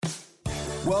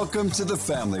Welcome to the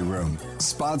Family Room,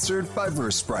 sponsored by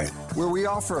Versprite, where we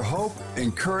offer hope,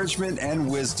 encouragement, and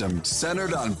wisdom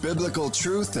centered on biblical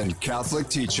truth and Catholic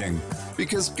teaching,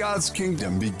 because God's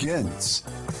kingdom begins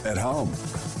at home.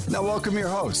 Now welcome your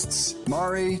hosts,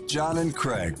 Mari, John, and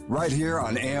Craig, right here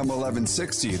on AM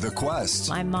 1160, The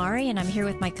Quest. I'm Mari, and I'm here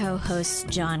with my co-hosts,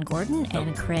 John Gordon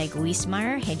and Craig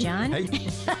Wiesmeyer. Hey, John. Hey.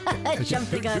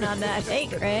 Jumped the gun on that. Hey,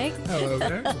 Craig. Hello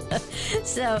there.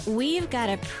 So we've got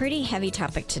a pretty heavy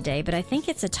topic today, but I think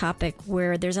it's a topic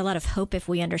where there's a lot of hope if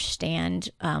we understand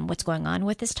what's going on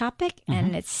with this topic. Mm-hmm.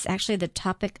 And it's actually the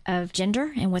topic of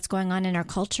gender and what's going on in our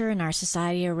culture and our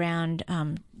society around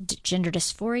gender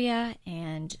dysphoria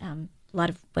and a lot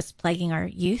of what's plaguing our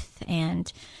youth.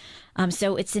 And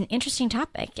so it's an interesting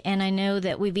topic. And I know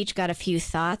that we've each got a few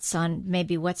thoughts on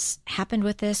maybe what's happened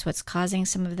with this, what's causing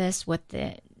some of this, what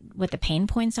the pain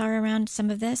points are around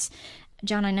some of this.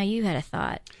 John, I know you had a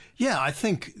thought. Yeah, I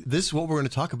think this, what we're going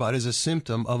to talk about, is a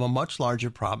symptom of a much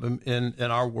larger problem in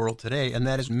our world today, and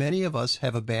that is many of us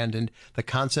have abandoned the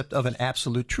concept of an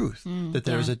absolute truth, that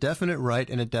there is a definite right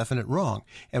and a definite wrong.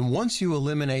 And once you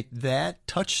eliminate that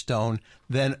touchstone,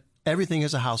 then everything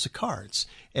is a house of cards,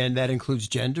 and that includes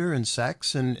gender and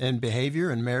sex and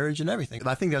behavior and marriage and everything.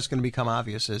 I think that's going to become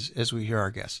obvious as we hear our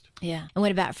guest. Yeah. And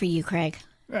what about for you, Craig?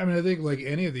 I mean, I think like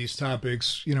any of these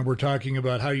topics, we're talking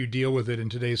about how you deal with it in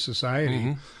today's society.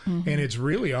 Mm-hmm. Mm-hmm. And it's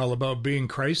really all about being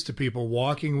Christ to people,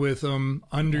 walking with them,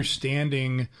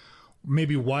 understanding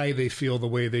maybe why they feel the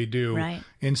way they do, right,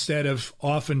 instead of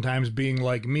oftentimes being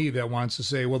like me that wants to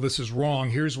say, well, this is wrong,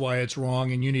 here's why it's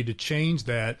wrong, and you need to change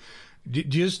that.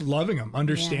 Just loving them,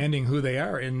 understanding who they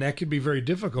are. And that can be very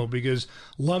difficult because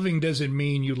loving doesn't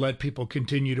mean you let people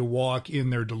continue to walk in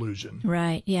their delusion.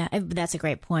 Right. Yeah. That's a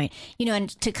great point. And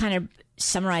to kind of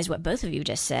summarize what both of you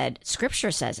just said, Scripture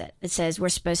says it. It says we're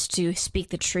supposed to speak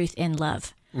the truth in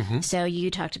love. Mm-hmm. So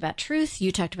you talked about truth,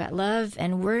 you talked about love,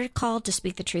 and we're called to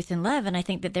speak the truth in love. And I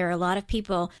think that there are a lot of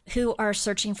people who are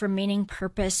searching for meaning,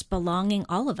 purpose, belonging.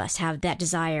 All of us have that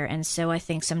desire. And so I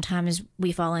think sometimes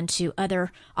we fall into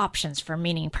other options for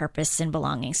meaning, purpose, and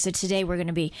belonging. So today we're going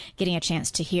to be getting a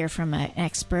chance to hear from an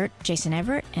expert, Jason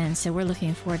Evert. And so we're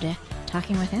looking forward to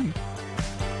talking with him.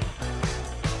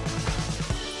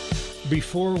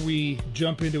 Before we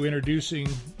jump into introducing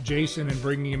Jason and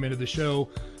bringing him into the show,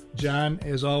 John,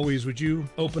 as always, would you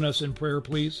open us in prayer,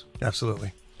 please?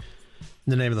 Absolutely.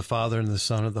 In the name of the Father, and the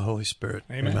Son, and of the Holy Spirit.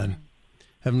 Amen. Amen.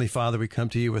 Heavenly Father, we come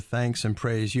to you with thanks and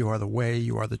praise. You are the way,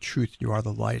 you are the truth, you are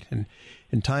the light. And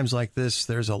in times like this,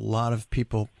 there's a lot of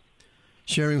people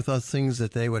sharing with us things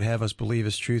that they would have us believe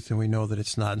is truth, and we know that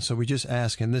it's not. And so we just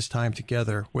ask in this time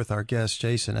together with our guest,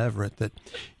 Jason Evert, that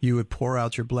you would pour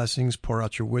out your blessings, pour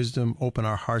out your wisdom, open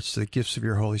our hearts to the gifts of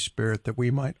your Holy Spirit, that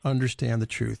we might understand the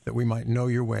truth, that we might know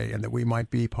your way, and that we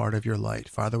might be part of your light.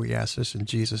 Father, we ask this in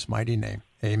Jesus' mighty name.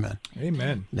 Amen. Amen.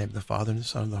 In the name of the Father, and the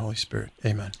Son, and the Holy Spirit.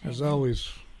 Amen. As always,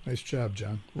 nice job,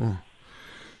 John.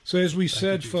 So as we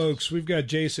said, folks, we've got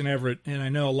Jason Evert, and I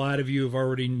know a lot of you have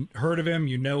already heard of him.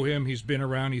 You know him. He's been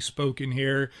around. He's spoken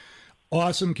here.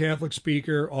 Awesome Catholic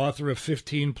speaker, author of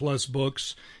 15-plus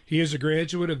books. He is a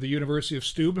graduate of the University of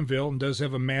Steubenville and does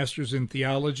have a master's in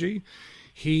theology.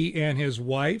 He and his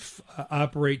wife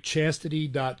operate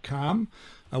chastity.com.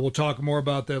 We'll talk more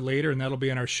about that later, and that'll be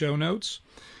in our show notes.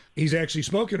 He's actually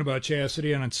spoken about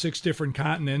chastity on 6 different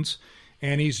continents.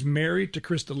 And he's married to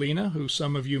Crystalina, who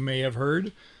some of you may have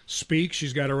heard speak.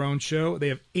 She's got her own show. They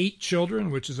have 8 children,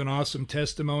 which is an awesome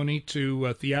testimony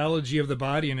to theology of the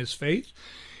body and his faith.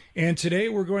 And today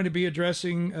we're going to be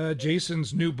addressing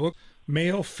Jason's new book,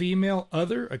 Male, Female,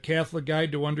 Other, A Catholic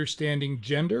Guide to Understanding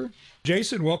Gender.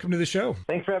 Jason, welcome to the show.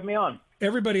 Thanks for having me on.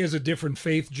 Everybody has a different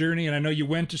faith journey, and I know you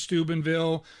went to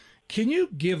Steubenville. Can you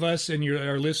give us and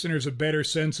our listeners a better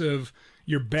sense of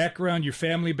your background, your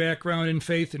family background in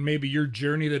faith, and maybe your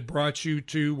journey that brought you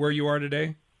to where you are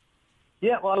today?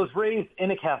 Yeah, well, I was raised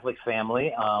in a Catholic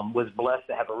family, was blessed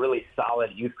to have a really solid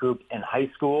youth group in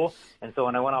high school. And so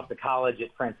when I went off to college at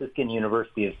Franciscan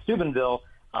University of Steubenville,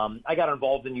 I got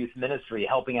involved in youth ministry,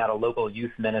 helping out a local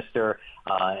youth minister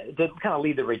to kind of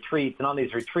lead the retreats. And on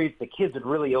these retreats, the kids would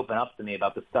really open up to me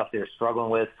about the stuff they're struggling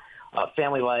with,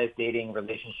 family life, dating,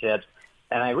 relationships.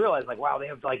 And I realized, wow, they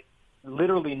have,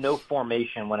 literally no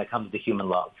formation when it comes to human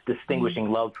love, distinguishing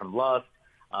love from lust,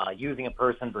 using a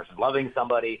person versus loving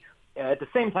somebody. At the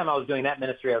same time I was doing that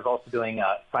ministry, I was also doing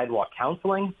sidewalk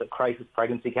counseling, so crisis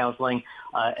pregnancy counseling,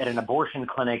 at an abortion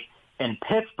clinic in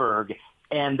Pittsburgh.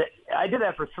 And I did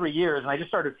that for 3 years, and I just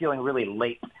started feeling really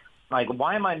late.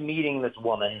 Why am I meeting this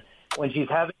woman when she's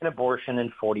having an abortion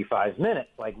in 45 minutes?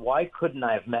 Why couldn't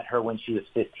I have met her when she was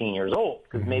 15 years old?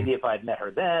 Because maybe if I had met her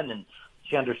then and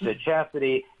she understood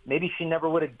chastity, maybe she never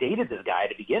would have dated this guy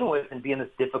to begin with and be in this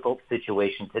difficult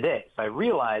situation today. So I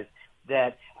realized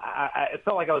that I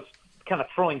felt like I was kind of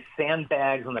throwing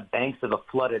sandbags on the banks of a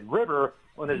flooded river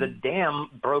when there's a dam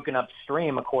broken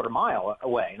upstream a quarter mile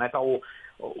away. And I thought, well,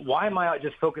 why am I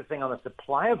just focusing on the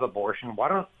supply of abortion?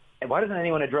 Why doesn't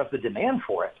anyone address the demand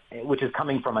for it, which is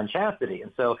coming from unchastity?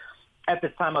 And so at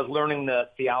this time, I was learning the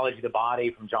Theology of the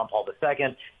Body from John Paul II,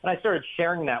 and I started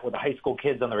sharing that with the high school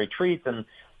kids on the retreats, and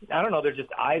I don't know, their just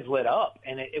eyes lit up.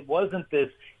 And it wasn't this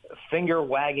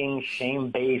finger-wagging,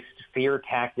 shame-based, fear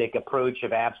tactic approach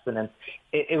of abstinence.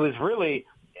 It was really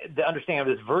the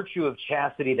understanding of this virtue of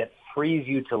chastity that frees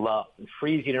you to love and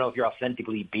frees you to know if you're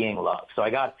authentically being loved. So I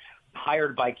got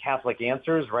hired by Catholic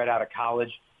Answers right out of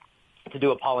college to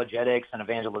do apologetics and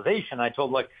evangelization. I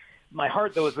told, look, my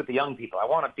heart, though, is with the young people. I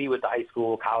want to be with the high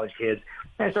school, college kids.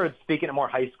 And I started speaking at more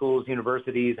high schools,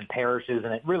 universities, and parishes,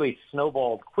 and it really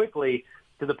snowballed quickly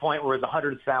to the point where it was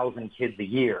 100,000 kids a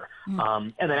year.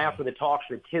 And then after the talks,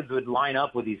 the kids would line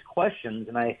up with these questions,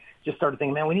 and I just started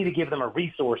thinking, man, we need to give them a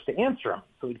resource to answer them.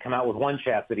 So we'd come out with one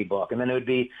chastity book, and then it would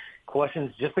be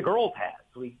questions just the girls had.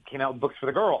 So we came out with books for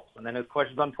the girls, and then it was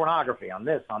questions on pornography, on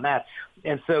this, on that.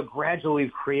 And so gradually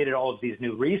we've created all of these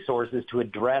new resources to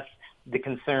address the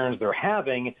concerns they're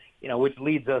having, which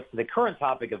leads us to the current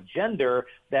topic of gender,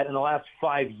 that in the last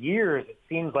 5 years, it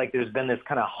seems like there's been this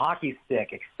kind of hockey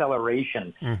stick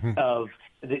acceleration of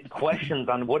the questions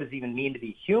on what does it even mean to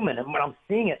be human. And when I'm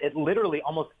seeing it literally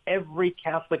almost every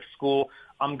Catholic school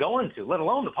I'm going to, let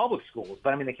alone the public schools.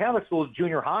 But I mean, the Catholic schools,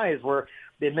 junior highs, where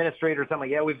the administrators, I'm like,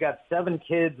 yeah, we've got 7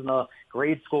 kids in the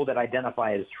grade school that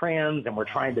identify as trans, and we're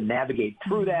trying to navigate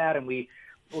through that. And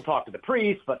we'll talk to the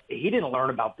priest, but he didn't learn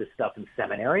about this stuff in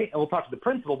seminary. And we'll talk to the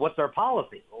principal, what's our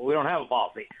policy? Well, we don't have a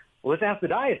policy. Well, let's ask the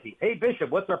diocese. Hey, Bishop,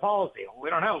 what's our policy? Well, we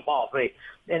don't have a policy.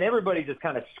 And everybody just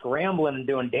kind of scrambling and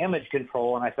doing damage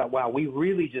control. And I thought, wow, we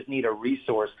really just need a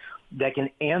resource that can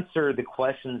answer the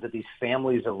questions that these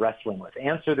families are wrestling with,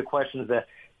 answer the questions that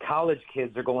college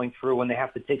kids are going through when they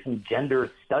have to take some gender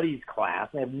studies class.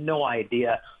 They have no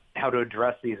idea how to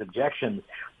address these objections.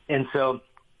 And so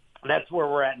that's where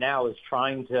we're at now, is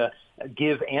trying to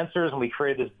give answers. And we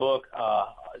created this book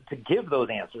to give those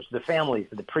answers to the families,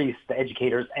 to the priests, the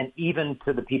educators, and even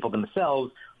to the people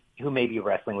themselves who may be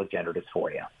wrestling with gender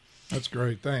dysphoria. That's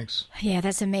great. Thanks. Yeah,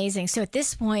 that's amazing. So at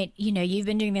this point, you've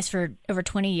been doing this for over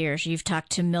 20 years. You've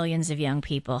talked to millions of young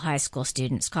people, high school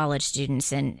students, college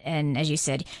students. And as you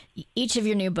said, each of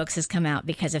your new books has come out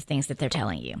because of things that they're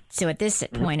telling you. So at this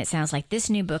point, it sounds like this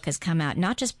new book has come out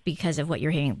not just because of what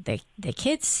you're hearing the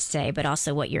kids say, but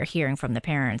also what you're hearing from the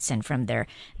parents and from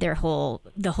the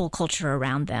whole culture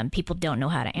around them. People don't know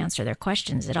how to answer their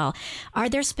questions at all. Are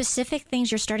there specific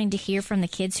things you're starting to hear from the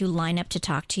kids who line up to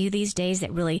talk to you these days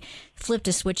that really flipped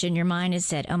a switch in your mind and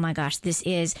said, oh my gosh, this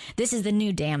is the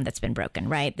new dam that's been broken,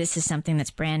 right? This is something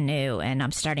that's brand new, and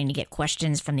I'm starting to get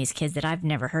questions from these kids that I've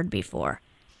never heard before.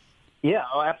 Yeah,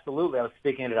 absolutely. I was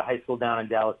speaking at a high school down in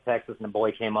Dallas, Texas, and a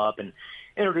boy came up and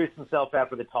introduced himself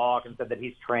after the talk and said that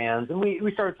he's trans. And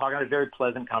we started talking, a very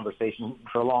pleasant conversation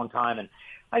for a long time. And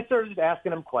I started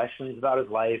asking him questions about his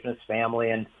life and his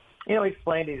family. And, he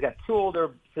explained he's got 2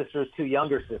 older sisters, 2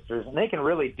 younger sisters, and they can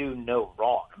really do no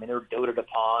wrong. I mean, they're doted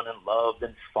upon and loved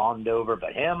and fawned over.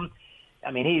 But him, I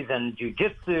mean, he's in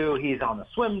jiu-jitsu, he's on the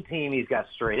swim team, he's got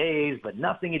straight A's, but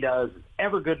nothing he does is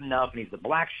ever good enough, and he's the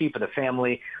black sheep of the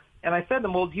family. And I said to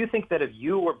him, well, do you think that if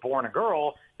you were born a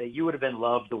girl, that you would have been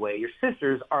loved the way your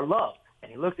sisters are loved?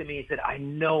 And he looked at me and said, I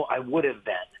know I would have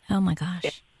been. Oh, my gosh.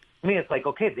 And to me, it's like,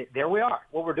 okay, there we are.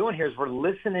 What we're doing here is we're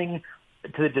listening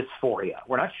to the dysphoria.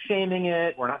 We're not shaming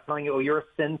it. We're not telling you, oh, you're a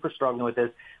sin for struggling with this.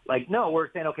 Like, no,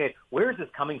 we're saying, okay, where is this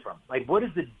coming from? Like, what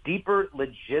is the deeper,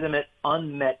 legitimate,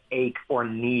 unmet ache or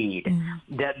need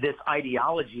that this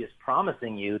ideology is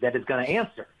promising you that is going to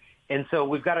answer? And so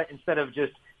we've got to, instead of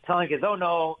just telling kids, oh,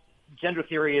 no, gender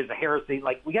theory is a heresy,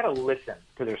 like, we got to listen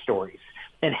to their stories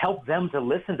and help them to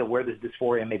listen to where this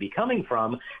dysphoria may be coming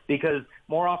from, because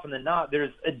more often than not,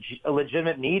 there's a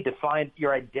legitimate need to find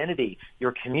your identity,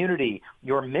 your community,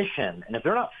 your mission. And if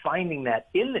they're not finding that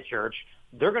in the church,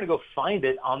 they're going to go find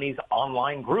it on these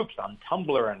online groups on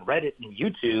Tumblr and Reddit and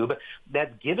YouTube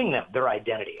that's giving them their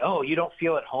identity. Oh, you don't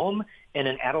feel at home in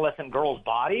an adolescent girl's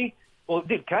body? Well,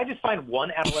 dude, can I just find one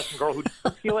adolescent girl who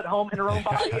doesn't feel at home in her own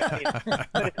body?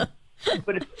 I mean,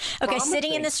 but it's okay,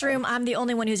 sitting in this room, I'm the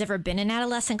only one who's ever been an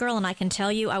adolescent girl, and I can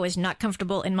tell you I was not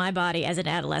comfortable in my body as an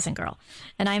adolescent girl.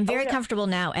 And I'm very comfortable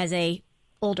now as a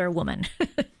older woman. I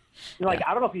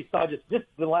don't know if you saw just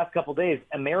the last couple of days,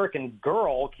 American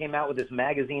Girl came out with this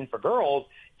magazine for girls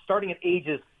starting at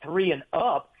ages 3 and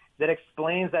up that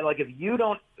explains that, like, if you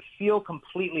don't feel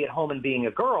completely at home in being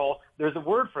a girl, there's a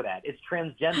word for that. It's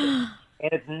transgender.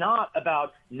 And it's not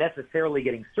about necessarily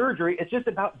getting surgery. It's just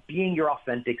about being your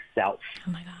authentic self.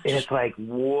 Oh, my gosh. And it's like,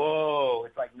 whoa.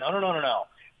 It's like, no.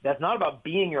 That's not about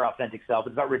being your authentic self.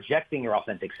 It's about rejecting your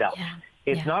authentic self. Yeah.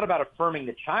 It's not about affirming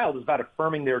the child. It's about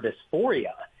affirming their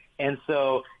dysphoria. And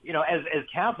so, you know, as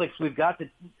Catholics, we've got to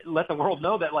let the world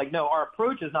know that, like, no, our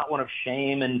approach is not one of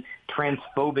shame and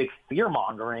transphobic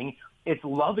fear-mongering. It's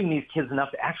loving these kids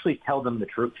enough to actually tell them the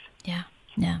truth. Yeah.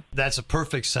 Yeah. That's a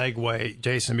perfect segue,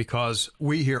 Jason, because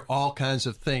we hear all kinds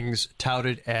of things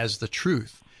touted as the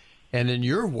truth. And in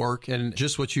your work and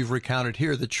just what you've recounted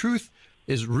here, the truth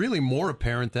is really more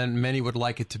apparent than many would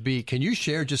like it to be. Can you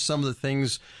share just some of the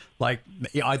things, like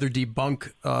either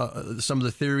debunk some of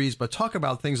the theories, but talk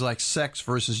about things like sex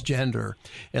versus gender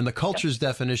and the culture's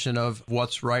definition of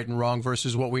what's right and wrong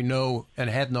versus what we know and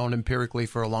had known empirically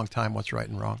for a long time, what's right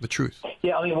and wrong, the truth?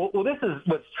 Yeah, I mean, well, this is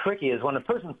what's tricky is when a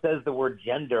person says the word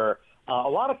gender, a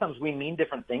lot of times we mean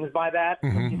different things by that.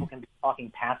 Some people can be talking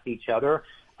past each other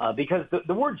because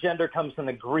the word gender comes from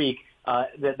the Greek.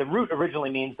 The root originally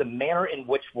means the manner in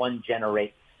which one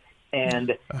generates.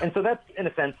 And so that's, in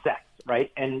a sense, sex,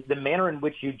 right? And the manner in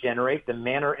which you generate, the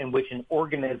manner in which an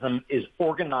organism is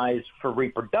organized for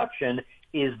reproduction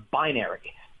is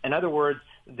binary. In other words,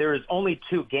 there's only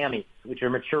two gametes, which are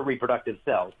mature reproductive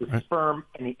cells, the sperm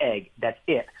and the egg. That's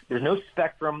it. There's no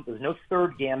spectrum. There's no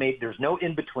third gamete. There's no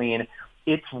in-between.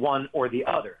 It's one or the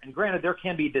other. And granted, there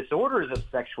can be disorders of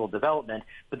sexual development,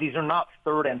 but these are not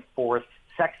third and fourth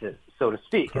sexes, so to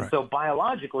speak. Correct. And so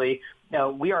biologically,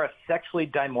 we are a sexually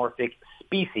dimorphic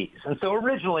species. And so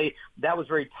originally, that was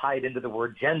very tied into the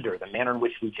word gender, the manner in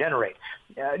which we generate.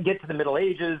 Get to the Middle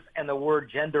Ages, and the word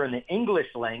gender in the English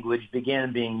language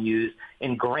began being used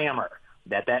in grammar,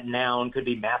 that noun could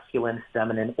be masculine,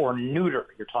 feminine, or neuter.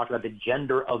 You're talking about the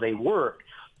gender of a word.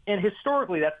 And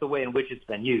historically, that's the way in which it's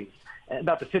been used.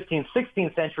 About the 15th,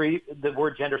 16th century, the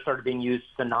word gender started being used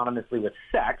synonymously with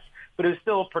sex, but it was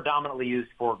still predominantly used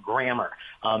for grammar.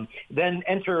 Then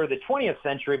enter the 20th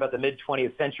century, about the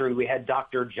mid-20th century, we had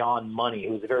Dr. John Money,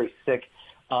 who was a very sick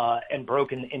and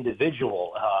broken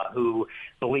individual who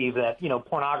believed that,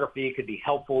 pornography could be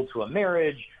helpful to a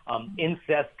marriage.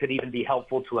 Incest could even be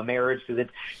helpful to a marriage because it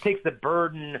takes the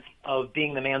burden of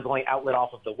being the man's only outlet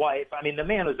off of the wife. I mean, the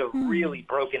man was a really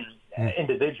broken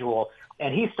individual,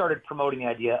 and he started promoting the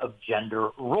idea of gender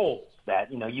roles,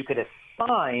 that, you could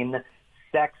assign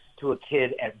sex to a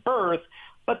kid at birth,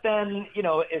 but then,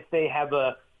 if they have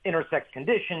a intersex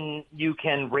condition, you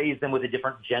can raise them with a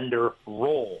different gender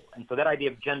role. And so that idea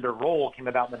of gender role came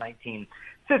about in the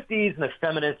 1950s, and the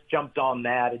feminists jumped on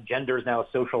that, and gender is now a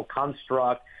social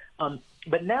construct.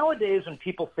 But nowadays, when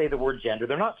people say the word gender,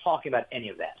 they're not talking about any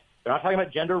of that. They're not talking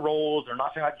about gender roles. They're not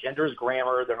talking about gender as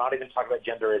grammar. They're not even talking about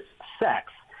gender as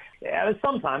sex.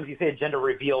 Sometimes you say a gender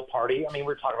reveal party. I mean,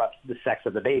 we're talking about the sex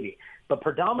of the baby. But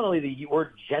predominantly the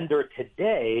word gender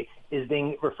today is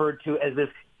being referred to as this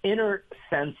inner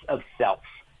sense of self,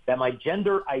 that my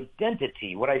gender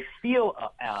identity, what I feel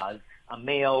as a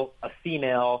male, a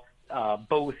female,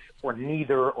 both or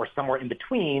neither or somewhere in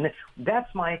between,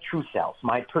 that's my true self,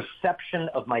 my perception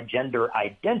of my gender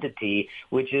identity,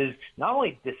 which is not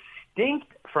only distinct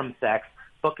from sex,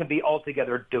 but can be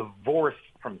altogether divorced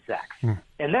from sex.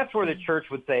 And that's where the church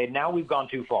would say, now we've gone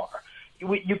too far.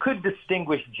 You could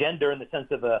distinguish gender in the sense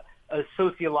of a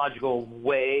sociological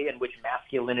way in which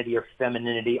masculinity or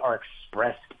femininity are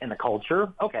expressed in the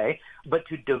culture. Okay. But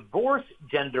to divorce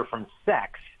gender from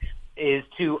sex is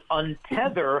to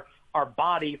untether our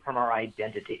body from our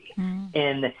identity.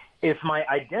 And if my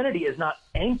identity is not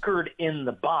anchored in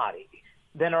the body,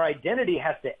 then our identity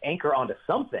has to anchor onto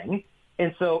something.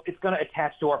 And so it's going to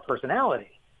attach to our personality.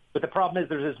 But the problem is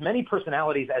there's as many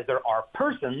personalities as there are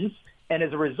persons. And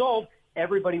as a result,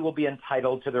 everybody will be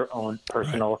entitled to their own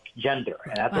personal gender.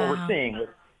 And that's what we're seeing with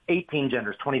 18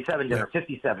 genders, 27 genders,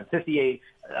 57, 58,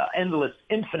 endless,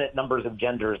 infinite numbers of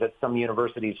genders that some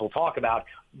universities will talk about.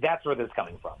 That's where this is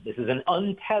coming from. This is an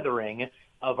untethering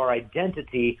of our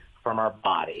identity from our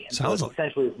body. And so it's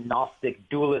essentially this Gnostic,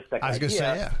 dualistic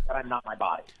idea that I'm not my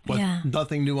body. But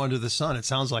nothing new under the sun. It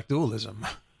sounds like dualism.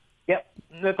 Yep,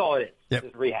 that's all it is. Yep.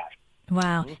 It's rehash.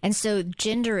 Wow. And so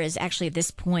gender is actually, at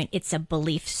this point, it's a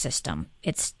belief system.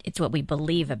 It's what we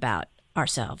believe about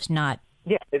ourselves, not...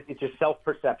 Yeah, it's your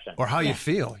self-perception. Or how you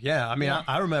feel. Yeah. I mean,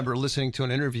 I remember listening to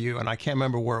an interview, and I can't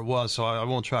remember where it was, so I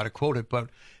won't try to quote it, but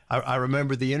I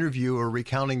remember the interviewer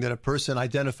recounting that a person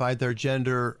identified their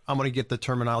gender, I'm going to get the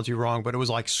terminology wrong, but it was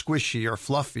like squishy or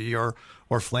fluffy or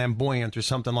flamboyant or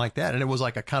something like that. And it was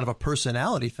like a kind of a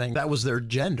personality thing. That was their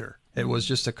gender. It was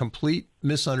just a complete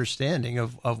misunderstanding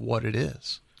of what it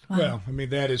is. Wow. Well, I mean,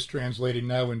 that is translating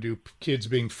now into kids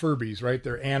being Furbies, right?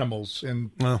 They're animals,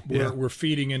 and we're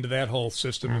feeding into that whole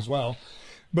system as well.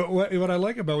 But what I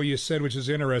like about what you said, which is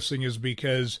interesting, is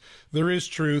because there is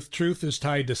truth. Truth is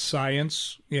tied to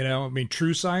science,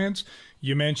 true science.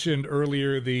 You mentioned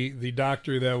earlier the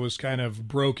doctor that was kind of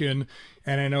broken,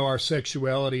 and I know our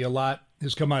sexuality a lot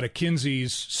has come out of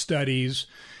Kinsey's studies.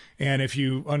 And if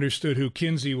you understood who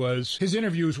Kinsey was, his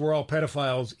interviews were all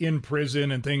pedophiles in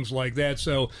prison and things like that.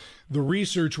 So the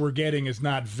research we're getting is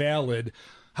not valid.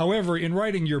 However, in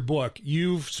writing your book,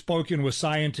 you've spoken with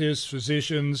scientists,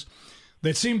 physicians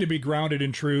that seem to be grounded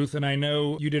in truth. And I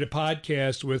know you did a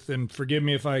podcast with, and forgive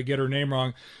me if I get her name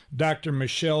wrong, Dr.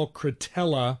 Michelle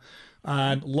Cretella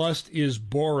on Lust is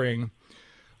Boring.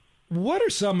 What are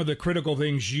some of the critical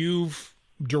things you've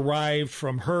derived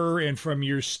from her and from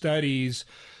your studies,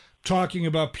 talking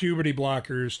about puberty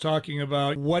blockers, talking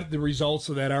about what the results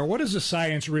of that are? What is the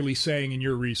science really saying in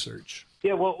your research?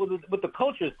 Yeah, well, what the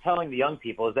culture is telling the young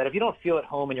people is that if you don't feel at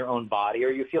home in your own body, or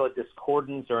you feel a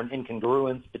discordance or an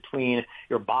incongruence between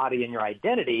your body and your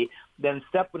identity, then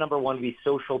step number one would be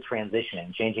social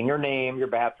transition, changing your name, your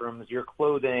bathrooms, your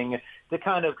clothing to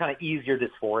kind of ease your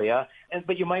dysphoria.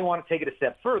 But you might want to take it a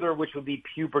step further, which would be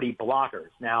puberty blockers.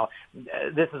 Now,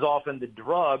 this is often the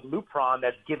drug Lupron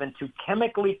that's given to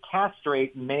chemically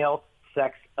castrate male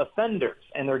sex offenders,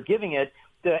 and they're giving it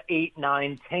to 8,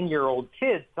 9, 10-year-old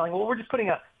kids, saying, well, we're just putting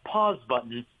a pause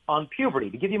button on puberty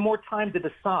to give you more time to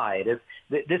decide if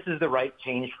this is the right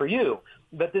change for you.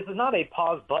 But this is not a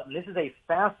pause button. This is a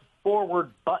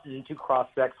fast-forward button to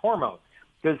cross-sex hormones.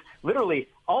 Because literally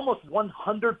almost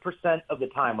 100% of the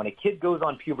time when a kid goes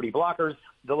on puberty blockers,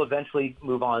 they'll eventually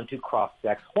move on to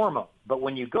cross-sex hormones. But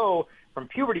when you go from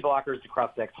puberty blockers to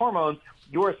cross-sex hormones,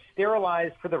 you're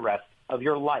sterilized for the rest of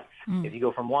your life if you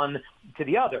go from one to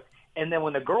the other. And then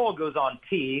when the girl goes on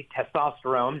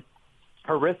testosterone,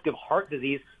 her risk of heart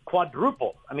disease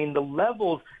quadruples. I mean, the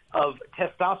levels of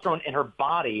testosterone in her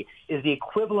body is the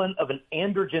equivalent of an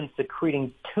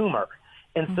androgen-secreting tumor.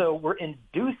 And so we're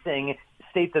inducing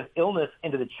states of illness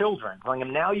into the children, telling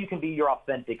them now you can be your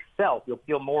authentic self. You'll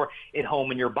feel more at home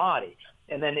in your body.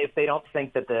 And then if they don't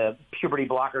think that the puberty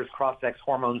blockers, cross-sex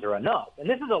hormones are enough, and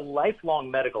this is a lifelong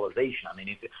medicalization. I mean,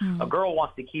 if a girl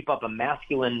wants to keep up a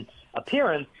masculine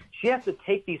appearance, she has to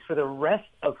take these for the rest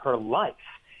of her life.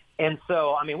 And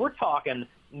so, I mean, we're talking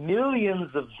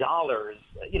millions of dollars,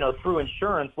 through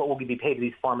insurance, what will be paid to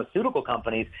these pharmaceutical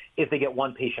companies if they get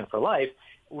one patient for life,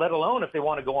 let alone if they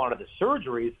want to go on to the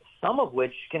surgeries, some of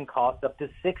which can cost up to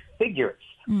 6 figures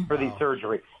for these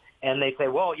surgeries. And they say,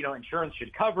 well, insurance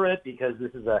should cover it because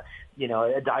this is a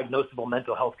diagnosable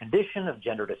mental health condition of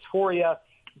gender dysphoria.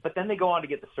 But then they go on to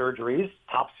get the surgeries,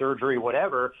 top surgery,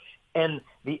 whatever. And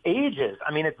the ages,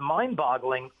 I mean, it's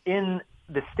mind-boggling. In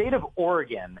the state of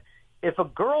Oregon, if a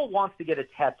girl wants to get a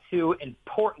tattoo in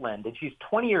Portland and she's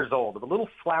 20 years old with a little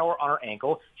flower on her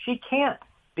ankle, she can't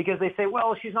because they say,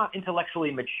 well, she's not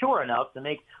intellectually mature enough to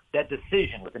make that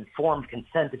decision with informed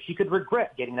consent that she could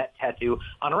regret getting that tattoo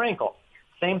on her ankle.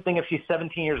 Same thing if she's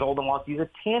 17 years old and wants to use a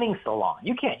tanning salon.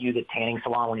 You can't use a tanning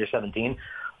salon when you're 17.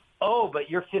 Oh,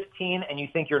 but you're 15 and you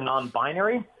think you're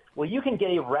non-binary? Well, you can get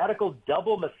a radical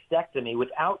double mastectomy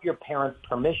without your parents'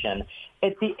 permission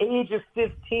at the age of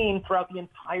 15 throughout the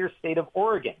entire state of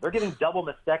Oregon. They're giving double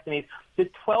mastectomies to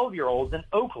 12-year-olds in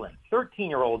Oakland,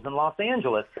 13-year-olds in Los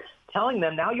Angeles, telling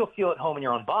them now you'll feel at home in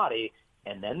your own body.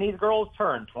 And then these girls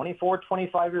turn 24,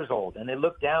 25 years old, and they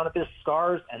look down at their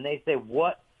scars and they say,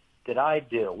 what did I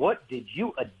do? What did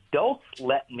you adults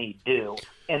let me do?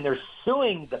 And they're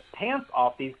suing the pants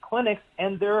off these clinics,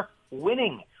 and they're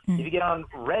winning. If you get on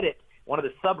Reddit, one of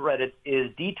the subreddits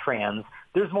is DTrans.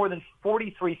 There's more than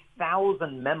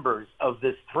 43,000 members of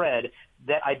this thread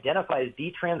that identify as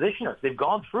detransitioners. They've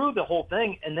gone through the whole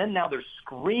thing, and then now they're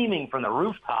screaming from the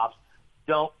rooftops,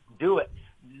 don't do it.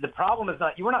 The problem is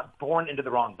not, you were not born into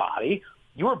the wrong body.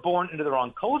 You were born into the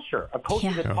wrong culture, a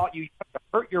culture that taught you to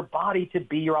hurt your body to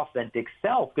be your authentic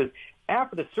self. Because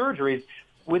after the surgeries,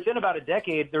 within about a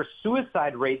decade, their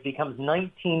suicide rate becomes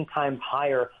 19 times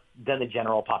higher than the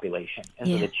general population. And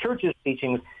so the church's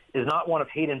teachings is not one of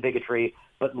hate and bigotry,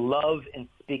 but love and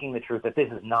speaking the truth, that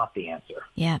this is not the answer.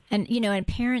 Yeah. And, and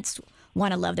parents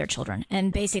want to love their children.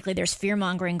 And basically there's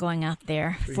fear-mongering going out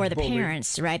there for the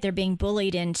parents, right? They're being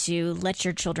bullied into let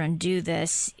your children do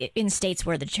this in states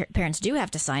where the parents do have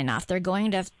to sign off. They're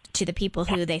going to to the people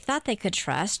who they thought they could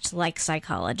trust, like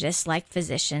psychologists, like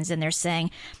physicians, and they're saying,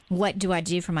 what do I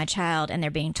do for my child? And they're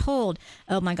being told,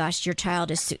 oh my gosh, your child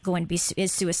is going to be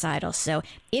suicidal. So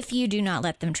if you do not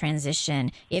let them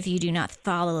transition, if you do not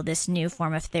follow this new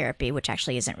form of therapy, which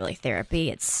actually isn't really therapy,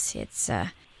 it's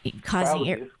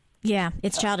causing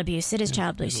it's child abuse. It is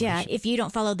child abuse. Yeah. If you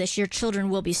don't follow this, your children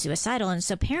will be suicidal. And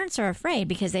so parents are afraid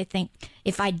because they think,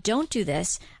 if I don't do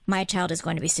this, my child is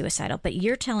going to be suicidal. But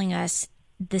you're telling us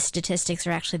the statistics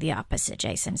are actually the opposite,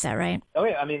 Jason. Is that right? Oh,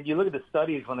 yeah. I mean, you look at the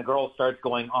studies when the girl starts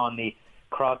going on the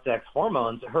cross-sex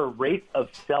hormones, her rates of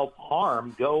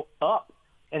self-harm go up.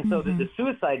 And so the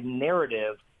suicide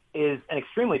narrative is an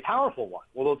extremely powerful one.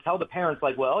 Well, they'll tell the parents,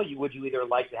 like, well, would you either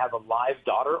like to have a live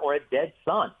daughter or a dead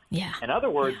son? Yeah. In other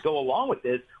words, go along with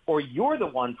this, or you're the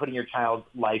one putting your child's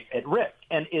life at risk.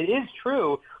 And it is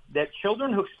true that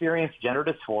children who experience gender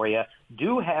dysphoria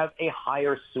do have a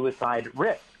higher suicide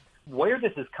risk. Where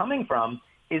this is coming from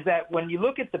is that when you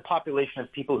look at the population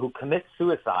of people who commit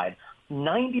suicide,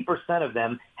 90% of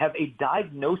them have a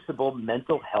diagnosable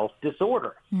mental health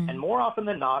disorder. And more often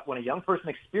than not, when a young person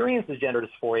experiences gender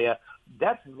dysphoria,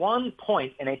 that's one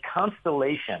point in a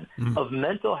constellation of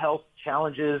mental health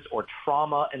challenges or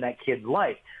trauma in that kid's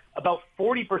life. About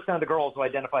 40% of the girls who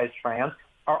identify as trans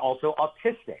are also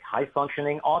autistic,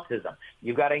 high-functioning autism.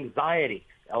 You've got anxiety,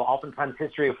 oftentimes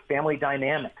history of family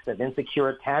dynamics, of insecure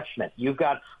attachment. You've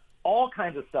got all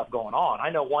kinds of stuff going on. I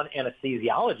know one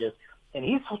anesthesiologist, and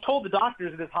he's told the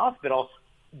doctors at his hospital,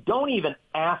 don't even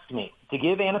ask me to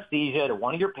give anesthesia to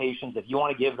one of your patients if you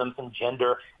want to give them some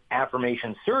gender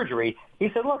affirmation surgery. He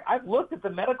said, look, I've looked at the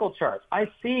medical charts.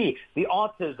 I see the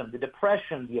autism, the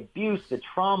depression, the abuse, the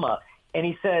trauma. And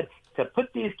he said, to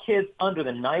put these kids under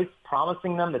the knife,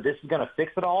 promising them that this is going to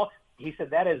fix it all, he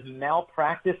said, that is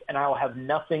malpractice, and I will have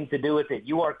nothing to do with it.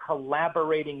 You are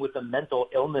collaborating with a mental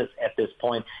illness at this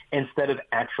point instead of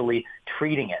actually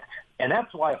treating it. And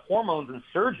that's why hormones and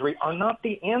surgery are not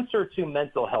the answer to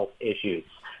mental health issues.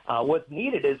 What's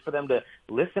needed is for them to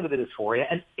listen to the dysphoria.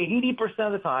 And 80%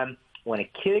 of the time, when a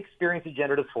kid experiences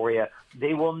gender dysphoria,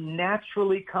 they will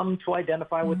naturally come to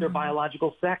identify with their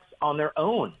biological sex on their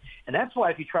own. And that's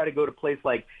why if you try to go to a place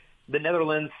like the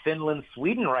Netherlands, Finland,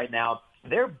 Sweden right now,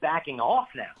 they're backing off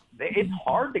now. It's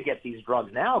hard to get these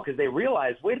drugs now because they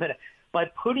realize, wait a minute, by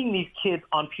putting these kids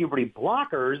on puberty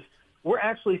blockers, we're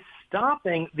actually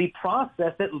stopping the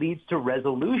process that leads to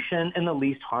resolution in the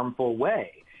least harmful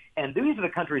way. And these are the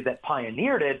countries that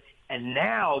pioneered it, and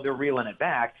now they're reeling it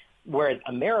back, whereas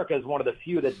America is one of the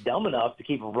few that's dumb enough to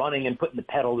keep running and putting the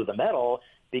pedal to the metal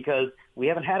because we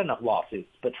haven't had enough lawsuits.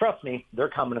 But trust me, they're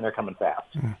coming, and they're coming fast.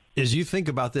 As you think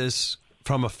about this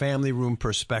from a family room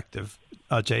perspective,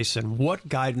 Jason, what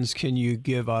guidance can you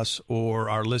give us or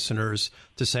our listeners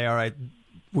to say, all right,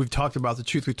 we've talked about the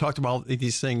truth. We've talked about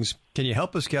these things. Can you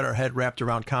help us get our head wrapped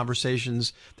around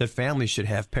conversations that families should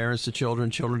have, parents to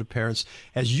children, children to parents?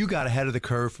 As you got ahead of the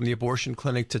curve from the abortion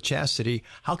clinic to chastity,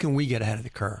 how can we get ahead of the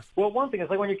curve? Well, one thing is,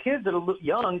 like, when your kids are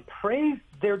young, praise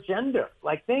their gender.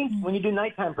 Like, when you do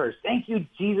nighttime prayers, thank you,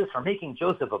 Jesus, for making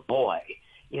Joseph a boy.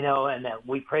 You know, and that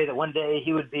we pray that one day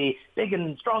he would be big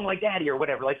and strong like daddy or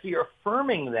whatever. Like, so you're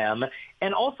affirming them.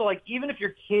 And also, like, even if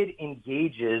your kid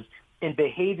engages in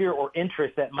behavior or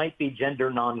interest that might be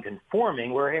gender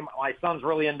nonconforming, where, hey, my son's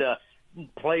really into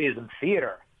plays and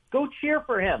theater, go cheer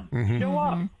for him. Show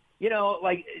up. You know,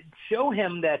 like, show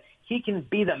him that he can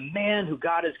be the man who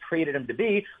God has created him to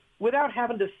be without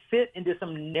having to fit into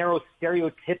some narrow,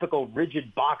 stereotypical,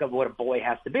 rigid box of what a boy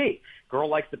has to be. Girl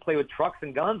likes to play with trucks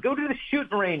and guns. Go to the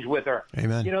shooting range with her.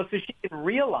 Amen. You know, so she can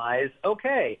realize,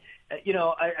 okay, you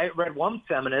know, I read one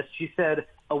feminist. She said,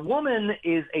 a woman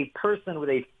is a person with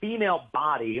a female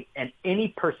body and any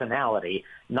personality,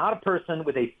 not a person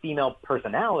with a female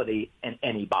personality and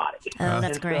any body. Oh,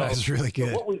 that's great. That's really good.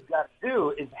 So what we've got to do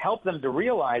is help them to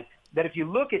realize that if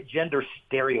you look at gender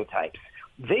stereotypes,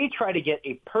 they try to get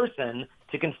a person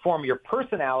to conform your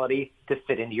personality to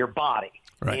fit into your body,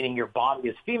 meaning your body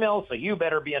is female, so you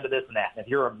better be into this and that. And if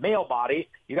you're a male body,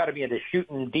 you got to be into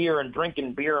shooting deer and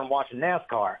drinking beer and watching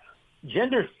NASCAR.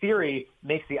 Gender theory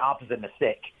makes the opposite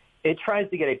mistake. It tries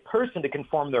to get a person to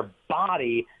conform their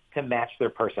body to match their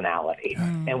personality.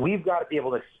 And we've got to be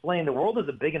able to explain the world is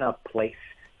a big enough place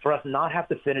for us not have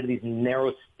to fit into these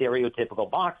narrow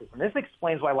stereotypical boxes. And this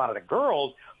explains why a lot of the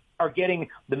girls are getting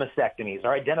the mastectomies,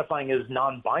 are identifying as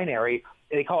non-binary.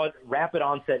 They call it rapid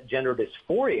onset gender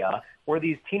dysphoria, where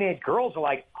these teenage girls are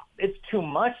like, it's too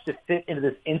much to fit into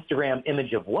this Instagram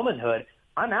image of womanhood.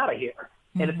 I'm out of here.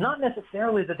 And it's not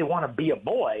necessarily that they want to be a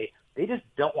boy. They just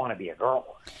don't want to be a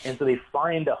girl. And so they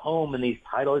find a home in these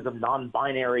titles of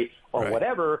non-binary or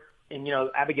whatever. And,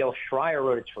 Abigail Schreier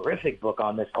wrote a terrific book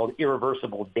on this called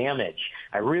Irreversible Damage.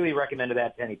 I really recommend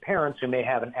that to any parents who may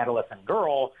have an adolescent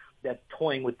girl that's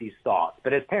toying with these thoughts.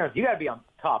 But as parents, you got to be on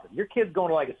top of it. Your kid's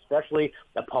going to, especially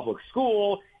a public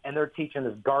school, and they're teaching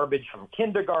this garbage from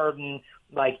kindergarten.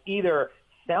 Either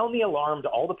sound the alarm to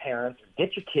all the parents, or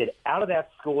get your kid out of that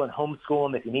school and homeschool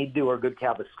them if you need to, or a good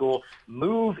Catholic school.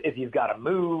 Move if you've got to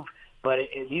move. But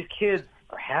these kids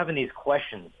are having these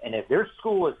questions, and if their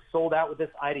school is sold out with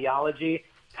this ideology,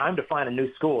 time to find a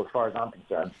new school as far as I'm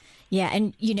concerned. Yeah,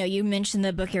 and you mentioned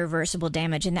the book Irreversible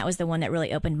Damage, and that was the one that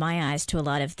really opened my eyes to a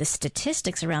lot of the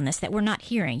statistics around this that we're not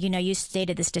hearing. You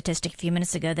stated the statistic a few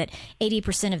minutes ago that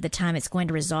 80% of the time it's going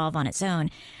to resolve on its own.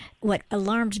 What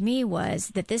alarmed me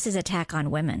was that this is attack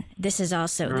on women. This is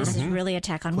really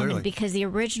attack on women, because the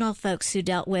original folks who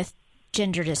dealt with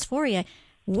gender dysphoria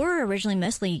were originally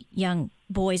mostly young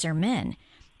boys or men.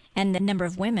 And the number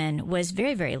of women was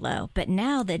very, very low. But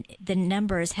now the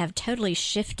numbers have totally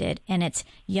shifted, and it's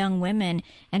young women.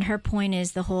 And her point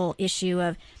is the whole issue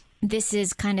of this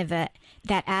is kind of that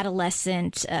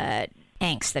adolescent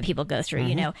angst that people go through.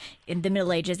 In the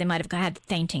Middle Ages, they might have had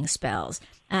fainting spells.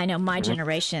 I know my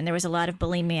generation, there was a lot of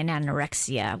bulimia and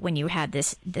anorexia when you had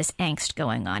this angst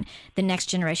going on. The next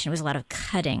generation was a lot of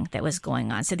cutting that was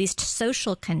going on. So these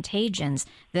social contagions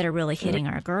that are really hitting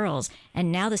our girls.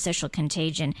 And now the social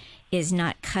contagion is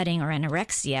not cutting or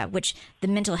anorexia, which the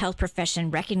mental health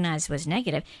profession recognized was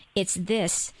negative. It's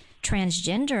this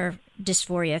transgender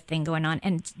dysphoria thing going on,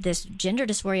 and this gender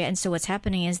dysphoria. And so what's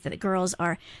happening is that the girls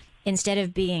are, instead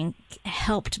of being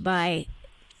helped by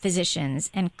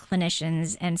physicians and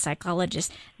clinicians and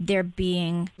psychologists, they're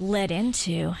being led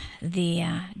into the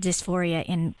dysphoria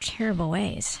in terrible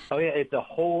ways. Oh, yeah, it's a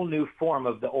whole new form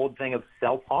of the old thing of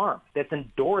self-harm that's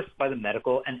endorsed by the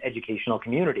medical and educational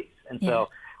communities. And so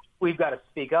we've got to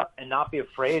speak up and not be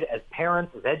afraid as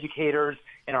parents, as educators,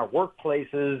 in our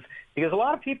workplaces, because a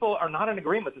lot of people are not in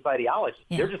agreement with this ideology.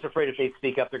 Yeah. They're just afraid if they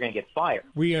speak up, they're going to get fired.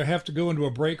 We have to go into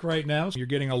a break right now. You're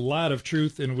getting a lot of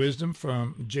truth and wisdom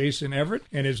from Jason Evert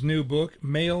and his new book,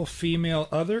 Male, Female,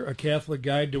 Other, A Catholic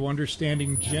Guide to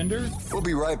Understanding Gender. We'll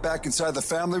be right back inside the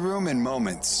family room in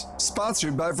moments.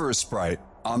 Sponsored by Versprite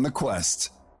on the Quest.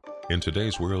 In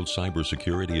today's world,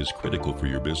 cybersecurity is critical for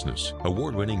your business.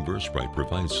 Award-winning Versprite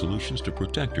provides solutions to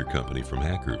protect your company from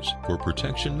hackers. For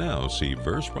protection now, see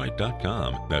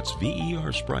Versprite.com. That's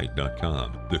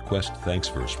VERsprite.com. The Quest thanks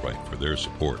Versprite for their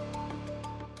support.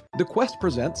 The Quest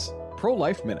presents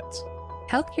Pro-Life Minutes.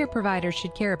 Healthcare providers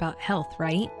should care about health,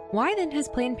 right? Why then has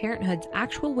Planned Parenthood's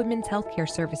actual women's healthcare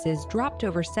services dropped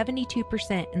over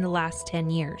 72% in the last 10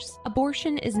 years?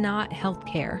 Abortion is not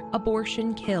healthcare.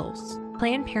 Abortion kills.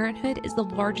 Planned Parenthood is the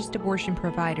largest abortion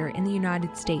provider in the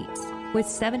United States, with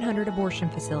 700 abortion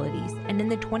facilities, and in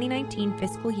the 2019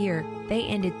 fiscal year, they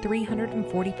ended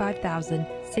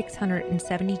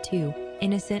 345,672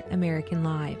 innocent American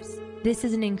lives. This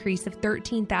is an increase of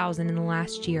 13,000 in the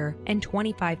last year and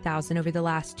 25,000 over the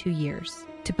last 2 years.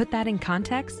 To put that in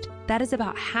context, that is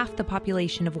about half the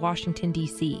population of Washington,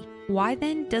 D.C. Why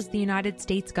then does the United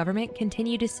States government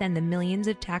continue to send the millions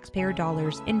of taxpayer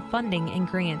dollars in funding and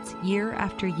grants year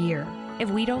after year? If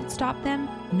we don't stop them,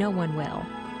 no one will.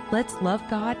 Let's love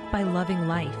God by loving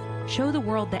life. Show the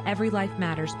world that every life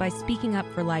matters by speaking up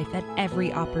for life at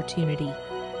every opportunity.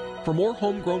 For more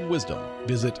homegrown wisdom,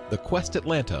 visit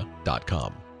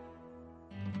thequestatlanta.com.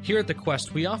 Here at The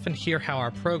Quest, we often hear how our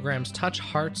programs touch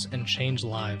hearts and change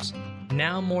lives.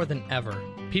 Now more than ever,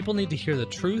 people need to hear the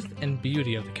truth and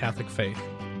beauty of the Catholic faith.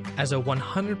 As a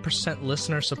 100%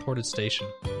 listener-supported station,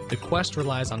 The Quest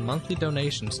relies on monthly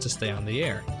donations to stay on the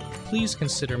air. Please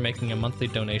consider making a monthly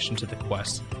donation to The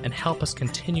Quest and help us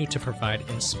continue to provide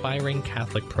inspiring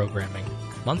Catholic programming.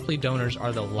 Monthly donors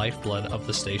are the lifeblood of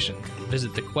the station.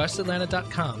 Visit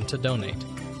thequestatlanta.com to donate.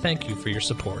 Thank you for your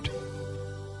support.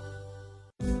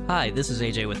 Hi, this is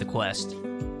AJ with The Quest.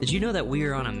 Did you know that we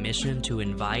are on a mission to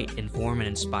invite, inform, and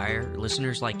inspire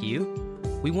listeners like you?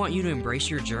 We want you to embrace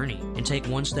your journey and take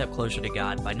one step closer to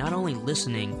God by not only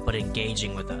listening, but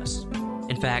engaging with us.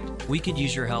 In fact, we could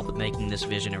use your help with making this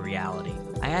vision a reality.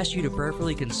 I ask you to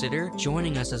prayerfully consider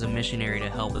joining us as a missionary to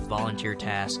help with volunteer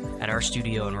tasks at our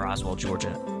studio in Roswell,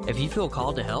 Georgia. If you feel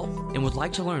called to help and would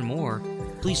like to learn more,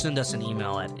 please send us an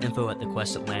email at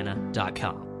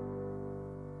info@thequestatlanta.com.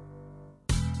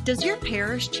 Does your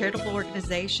parish, charitable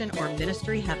organization, or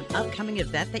ministry have an upcoming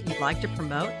event that you'd like to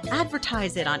promote?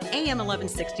 Advertise it on AM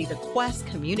 1160, The Quest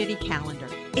Community Calendar.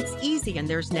 It's easy and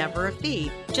there's never a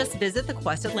fee. Just visit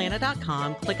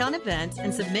thequestatlanta.com, click on events,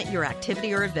 and submit your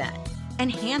activity or event.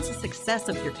 Enhance the success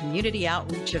of your community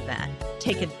outreach event.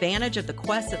 Take advantage of the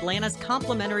Quest Atlanta's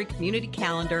complimentary community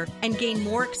calendar and gain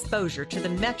more exposure to the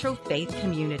Metro Faith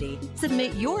community.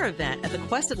 Submit your event at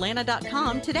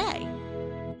thequestatlanta.com today.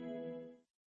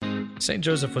 St.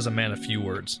 Joseph was a man of few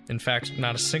words. In fact,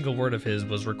 not a single word of his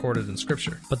was recorded in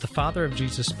Scripture. But the father of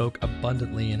Jesus spoke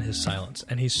abundantly in his silence,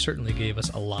 and he certainly gave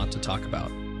us a lot to talk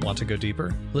about. Want to go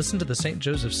deeper? Listen to the St.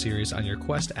 Joseph series on your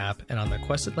Quest app and on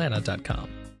thequestatlanta.com.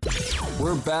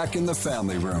 We're back in the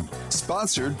family room,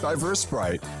 sponsored by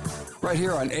Versebright, right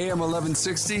here on AM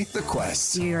 1160, The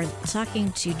Quest. You're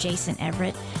talking to Jason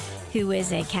Evert, who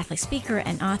is a Catholic speaker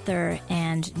and author,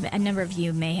 and a number of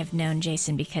you may have known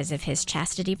Jason because of his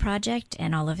Chastity project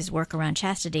and all of his work around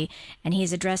chastity, and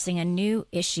he's addressing a new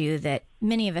issue that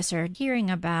many of us are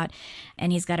hearing about,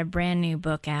 and he's got a brand new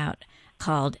book out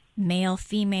called Male,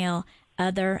 Female,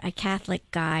 Other, a Catholic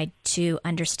Guide to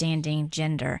Understanding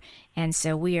Gender. And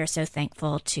so we are so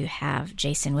thankful to have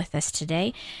Jason with us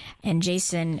today. And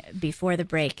Jason, before the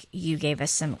break, you gave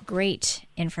us some great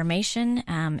information,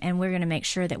 and we're going to make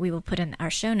sure that we will put in our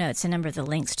show notes a number of the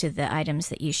links to the items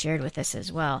that you shared with us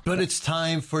as well. But it's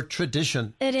time for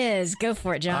tradition. It is. Go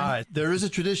for it, John. All right. There is a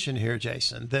tradition here,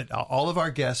 Jason, that all of our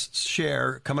guests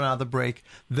share coming out of the break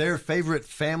their favorite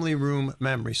family room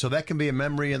memory. So that can be a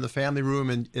memory in the family room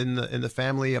in the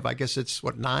family of, I guess it's,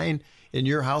 9 in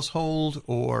your household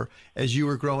or as you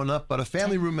were growing up, but a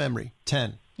family 10. Room memory,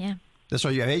 10. Yeah. That's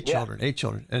right. You have 8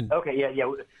 children. And okay,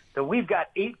 yeah. So we've got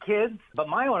 8 kids, but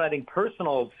my own, I think,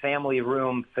 personal family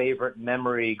room favorite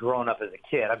memory growing up as a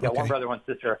kid. I've got one brother, one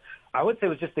sister. I would say it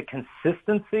was just the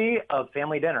consistency of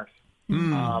family dinners.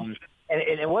 And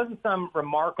it wasn't some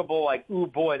remarkable, like, ooh,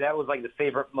 boy, that was like the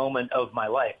favorite moment of my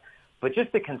life. But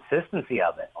just the consistency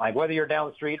of it. Like whether you're down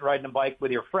the street riding a bike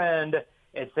with your friend,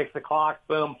 at 6 o'clock,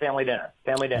 boom, family dinner.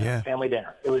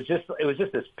 It was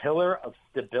just this pillar of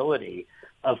stability,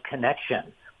 of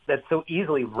connection that's so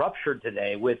easily ruptured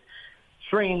today with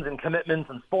streams and commitments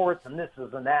and sports and this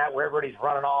and that, where everybody's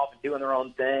running off and doing their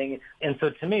own thing. And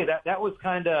so to me, that was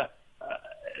kind of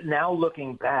now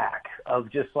looking back of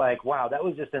just like, wow, that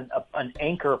was just an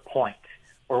anchor point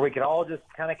where we could all just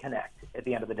kind of connect at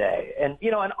the end of the day. And,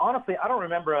 and honestly, I don't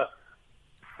remember a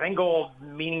single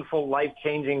meaningful,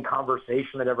 life-changing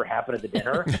conversation that ever happened at the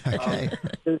dinner.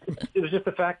 It was just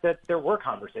the fact that there were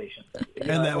conversations.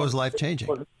 And that was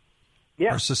life-changing.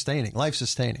 Yeah. Or sustaining,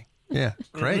 life-sustaining. Yeah,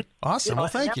 great. Awesome. Well,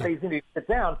 thank you. You sit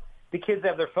down, the kids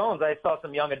have their phones. I saw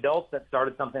some young adults that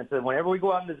started something that said, whenever we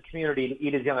go out into the community to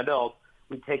eat as young adults,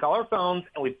 we take all our phones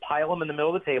and we pile them in the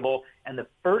middle of the table, and the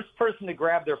first person to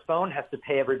grab their phone has to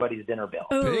pay everybody's dinner bill.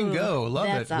 Ooh, bingo. Love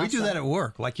it. Awesome. We do that at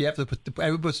work. Like you have to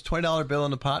everybody puts a $20 bill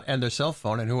in the pot and their cell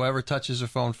phone, and whoever touches their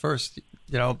phone first,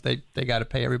 they got to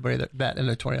pay everybody that and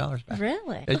their $20 back.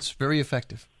 Really? It's very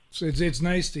effective. So it's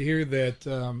nice to hear that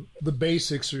the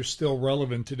basics are still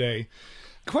relevant today.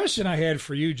 Question I had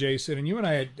for you, Jason, and you and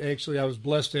I I was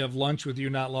blessed to have lunch with you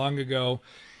not long ago.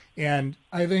 And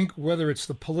I think whether it's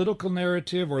the political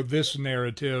narrative or this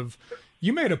narrative,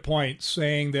 you made a point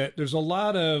saying that there's a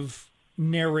lot of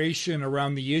narration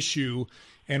around the issue,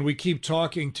 and we keep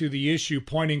talking to the issue,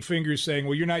 pointing fingers, saying,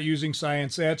 well, you're not using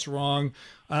science, that's wrong.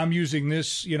 I'm using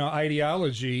this,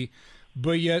 ideology.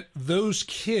 But yet those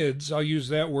kids, I'll use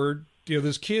that word,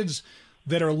 those kids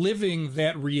that are living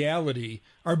that reality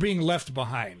are being left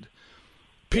behind.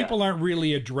 People aren't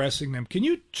really addressing them. Can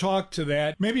you talk to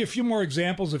that? Maybe a few more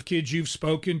examples of kids you've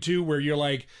spoken to where you're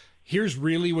like, here's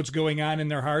really what's going on in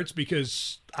their hearts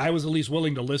because I was at least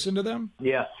willing to listen to them?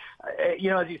 Yeah. As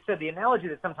you said, the analogy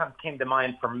that sometimes came to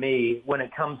mind for me when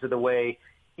it comes to the way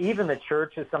even the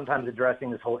church is sometimes addressing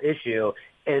this whole issue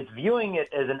is viewing it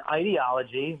as an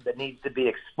ideology that needs to be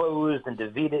exposed and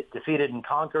defeated and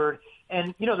conquered.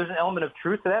 And, there's an element of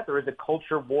truth to that. There is a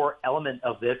culture war element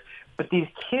of this. But these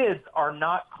kids are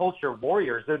not culture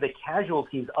warriors. They're the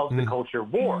casualties of the culture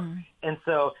war. And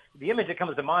so the image that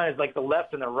comes to mind is like the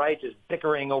left and the right just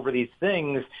bickering over these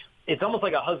things. It's almost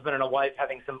like a husband and a wife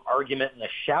having some argument in a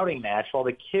shouting match while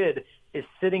the kid is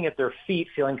sitting at their feet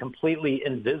feeling completely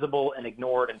invisible and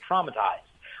ignored and traumatized.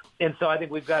 And so I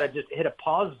think we've got to just hit a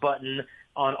pause button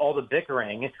on all the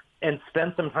bickering and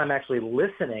spend some time actually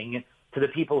listening to the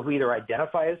people who either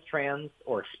identify as trans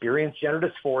or experience gender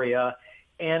dysphoria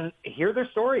and hear their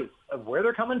stories of where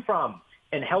they're coming from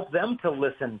and help them to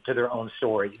listen to their own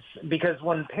stories. Because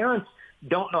when parents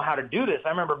don't know how to do this, I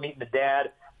remember meeting the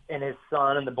dad and his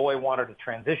son, and the boy wanted to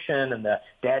transition, and the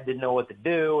dad didn't know what to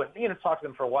do. And, talked to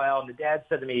them for a while, and the dad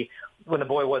said to me when the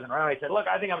boy wasn't around, he said, look,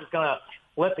 I think I'm just going to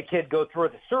let the kid go through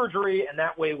the surgery, and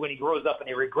that way when he grows up and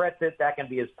he regrets it, that can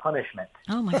be his punishment.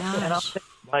 Oh, my gosh. And I'm thinking,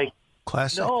 like,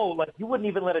 Classic. No, like you wouldn't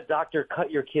even let a doctor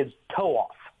cut your kid's toe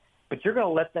off, but you're going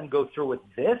to let them go through with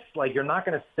this? Like you're not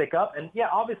going to stick up? And yeah,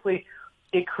 obviously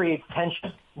it creates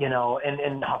tension,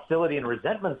 and hostility and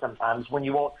resentment sometimes when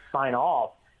you won't sign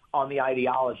off on the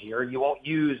ideology or you won't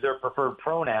use their preferred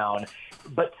pronoun.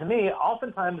 But to me,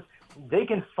 oftentimes they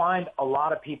can find a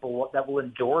lot of people that will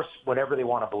endorse whatever they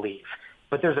want to believe.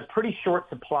 But there's a pretty short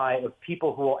supply of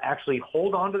people who will actually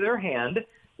hold on to their hand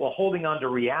while holding on to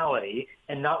reality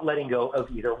and not letting go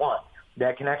of either one,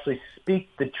 that can actually speak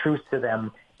the truth to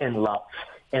them in love.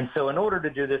 And so in order to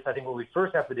do this, I think what we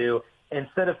first have to do,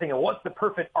 instead of thinking, what's the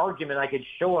perfect argument I could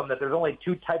show them that there's only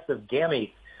two types of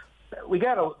gametes, we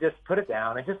got to just put it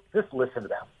down and just listen to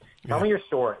them. Tell me your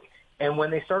story. And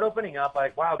when they start opening up,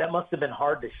 like, wow, that must have been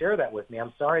hard to share that with me.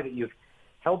 I'm sorry that you've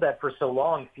held that for so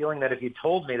long, feeling that if you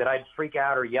told me that I'd freak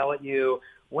out or yell at you.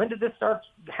 When did this start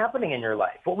happening in your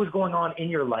life? What was going on in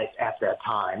your life at that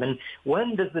time? And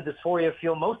when does the dysphoria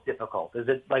feel most difficult? Is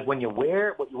it like when you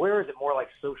wear what you wear? Is it more like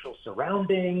social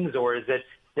surroundings, or is it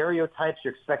stereotypes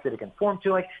you're expected to conform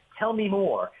to? Like, tell me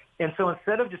more. And so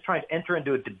instead of just trying to enter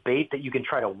into a debate that you can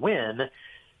try to win,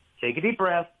 take a deep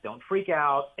breath, don't freak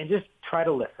out, and just try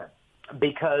to listen.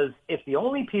 Because if the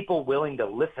only people willing to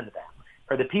listen to them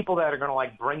are the people that are going to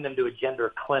like bring them to a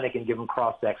gender clinic and give them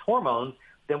cross-sex hormones,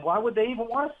 then why would they even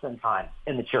want to spend time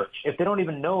in the church if they don't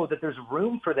even know that there's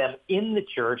room for them in the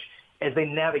church as they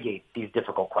navigate these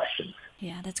difficult questions?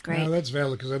 Yeah, that's great. No, that's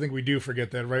valid, because I think we do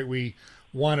forget that, right? We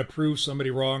want to prove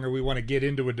somebody wrong, or we want to get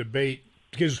into a debate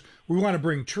because we want to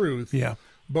bring truth. Yeah.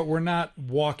 But we're not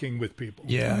walking with people.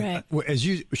 Yeah. Right. As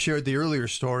you shared the earlier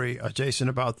story, Jason,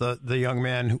 about the young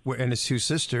man and his two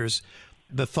sisters,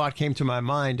 the thought came to my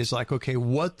mind is like, okay,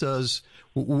 what does,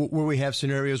 where we have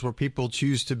scenarios where people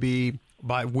choose to be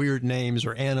by weird names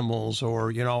or animals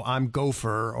or, I'm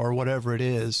Gopher or whatever it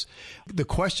is. The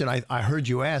question I heard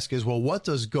you ask is, well, what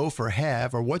does Gopher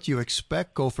have, or what do you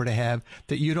expect Gopher to have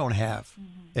that you don't have?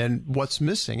 Mm-hmm. And what's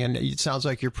missing? And it sounds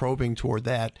like you're probing toward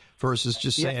that versus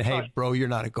just saying, hey, bro, you're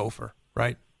not a Gopher,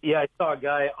 right? Yeah, I saw a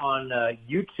guy on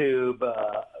YouTube.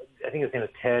 I think his name is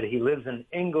Ted. He lives in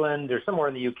England or somewhere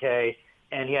in the UK,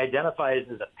 and he identifies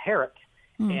as a parrot.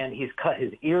 And he's cut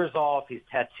his ears off. He's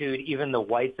tattooed even the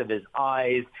whites of his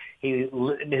eyes. He's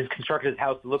constructed his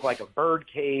house to look like a bird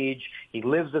cage. He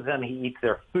lives with them. He eats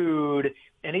their food.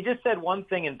 And he just said one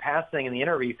thing in passing in the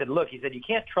interview. He said, look, you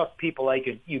can't trust people like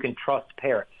you can trust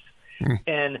parrots.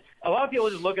 And a lot of people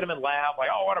just look at him and laugh like,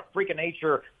 oh, what a freak of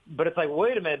nature. But it's like,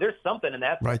 wait a minute, there's something in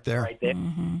that right there.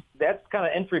 Mm-hmm. That's kind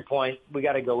of entry point we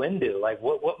got to go into. Like,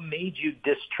 what made you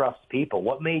distrust people?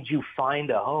 What made you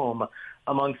find a home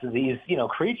amongst these,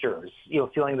 creatures,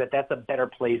 feeling that that's a better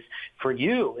place for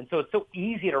you? And so it's so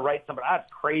easy to write somebody,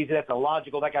 that's crazy, that's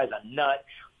illogical, that guy's a nut.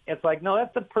 It's like, no,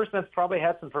 that's the person that's probably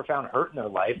had some profound hurt in their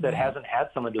life that hasn't had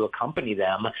someone to accompany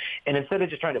them. And instead of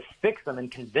just trying to fix them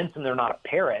and convince them they're not a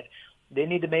parrot, they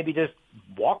need to maybe just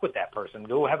walk with that person,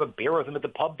 go have a beer with him at the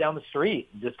pub down the street,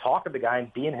 just talk to the guy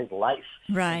and be in his life.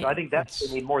 Right. So I think that's what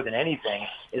we need more than anything,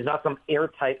 is not some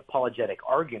airtight apologetic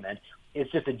argument.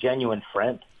 It's just a genuine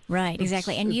friend. Right,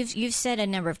 exactly. And you've said a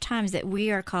number of times that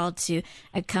we are called to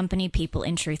accompany people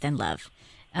in truth and love.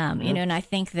 And I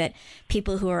think that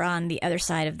people who are on the other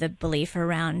side of the belief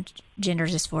around gender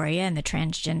dysphoria and the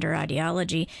transgender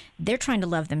ideology, they're trying to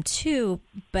love them too,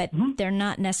 but they're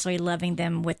not necessarily loving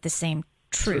them with the same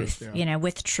truth,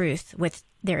 with truth,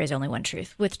 there is only one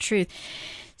truth, with truth.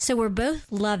 So we're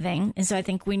both loving. And so I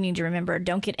think we need to remember,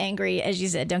 don't get angry. As you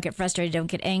said, don't get frustrated. Don't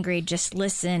get angry. Just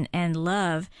listen and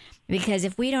love. Because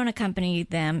if we don't accompany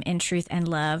them in truth and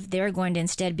love, they're going to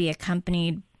instead be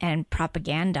accompanied and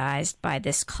propagandized by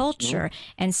this culture.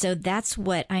 And so that's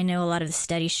what I know a lot of the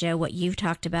studies show, what you've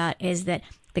talked about, is that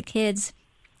the kids,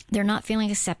 they're not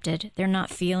feeling accepted. They're not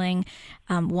feeling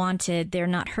wanted. They're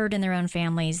not heard in their own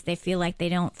families. They feel like they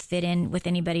don't fit in with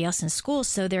anybody else in school.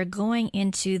 So they're going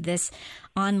into this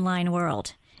online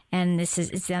world. And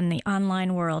it's in the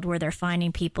online world where they're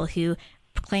finding people who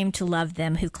claim to love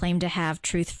them, who claim to have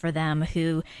truth for them,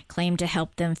 who claim to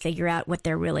help them figure out what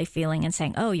they're really feeling and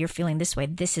saying, oh, you're feeling this way.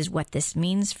 This is what this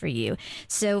means for you.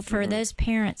 So for those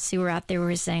parents who are out there who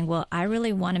are saying, well, I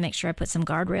really want to make sure I put some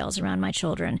guardrails around my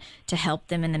children to help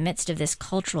them in the midst of this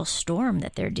cultural storm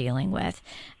that they're dealing with,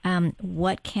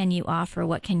 what can you offer?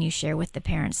 What can you share with the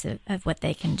parents of what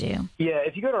they can do? Yeah,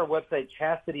 if you go to our website,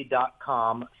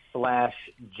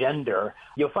 chastity.com/gender,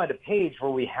 you'll find a page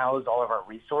where we house all of our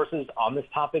resources on this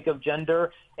topic of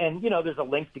gender. And, there's a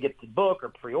link to get the book or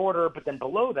pre-order. But then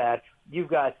below that, you've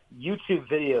got YouTube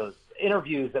videos,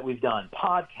 interviews that we've done,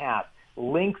 podcasts,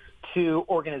 links to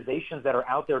organizations that are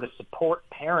out there to support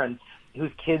parents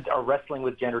whose kids are wrestling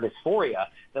with gender dysphoria,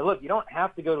 that, look, you don't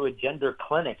have to go to a gender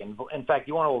clinic. And in fact,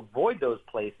 you want to avoid those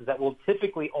places that will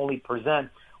typically only present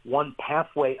one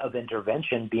pathway of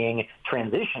intervention, being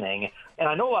transitioning. And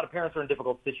I know a lot of parents are in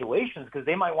difficult situations because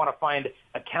they might want to find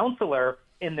a counselor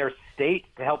in their state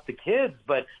to help the kids,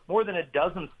 but more than a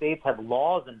dozen states have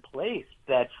laws in place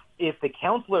that if the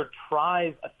counselor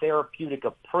tries a therapeutic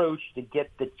approach to get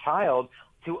the child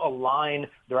to align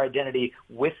their identity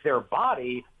with their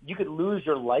body, you could lose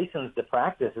your license to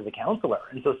practice as a counselor.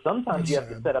 And so sometimes you have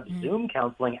to set up Zoom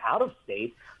counseling out of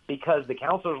state because the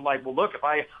counselor's like, well, look, if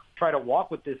I try to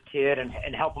walk with this kid and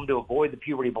help him to avoid the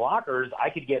puberty blockers, I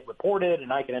could get reported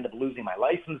and I could end up losing my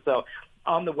license. So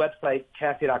on the website,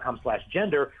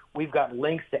 chastity.com/gender, we've got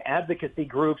links to advocacy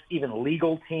groups, even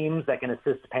legal teams that can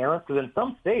assist parents. Because in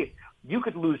some states, you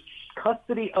could lose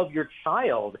custody of your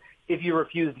child if you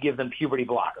refuse to give them puberty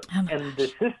blockers. And the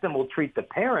system will treat the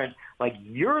parent like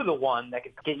you're the one that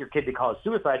could get your kid to cause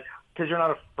suicide because you're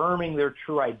not affirming their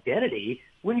true identity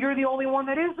when you're the only one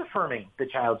that is affirming the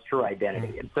child's true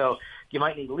identity. And so you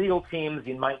might need legal teams,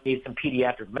 you might need some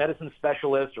pediatric medicine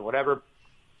specialists or whatever.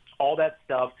 All that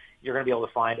stuff you're going to be able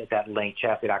to find at that link,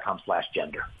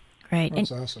 chastity.com/gender. Right.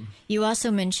 That's and awesome. You also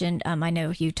mentioned, I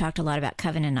know you talked a lot about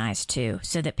Covenant Eyes too,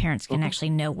 so that parents can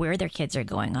actually know where their kids are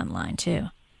going online too.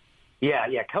 Yeah.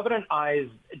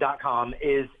 CovenantEyes.com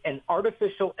is an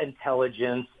artificial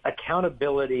intelligence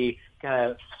accountability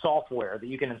kind of software that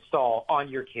you can install on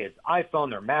your kids' iPhone,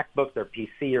 their MacBook, their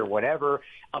PC, or whatever.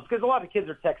 Because a lot of kids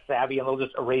are tech savvy and they'll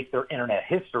just erase their internet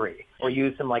history or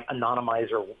use some like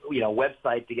anonymizer,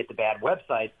 website to get to bad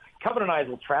websites. Covenant Eyes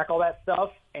will track all that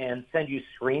stuff and send you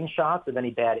screenshots of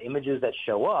any bad images that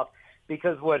show up.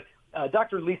 Because what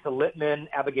Dr. Lisa Littman,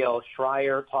 Abigail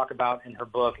Schreier talk about in her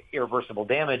book, Irreversible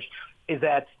Damage, is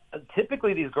that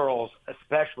typically these girls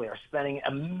especially are spending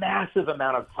a massive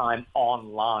amount of time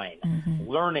online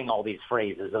learning all these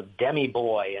phrases of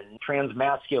demi-boy and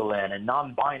transmasculine and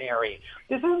non-binary.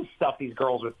 This isn't stuff these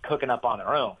girls are cooking up on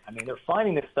their own. I mean, they're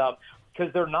finding this stuff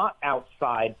because they're not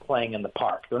outside playing in the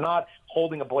park. They're not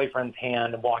holding a boyfriend's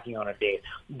hand and walking on a date.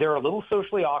 They're a little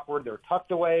socially awkward. They're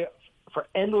tucked away for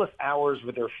endless hours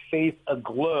with their face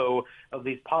aglow of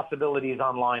these possibilities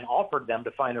online offered them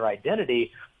to find their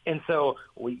identity. And so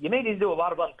you may need to do a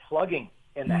lot of unplugging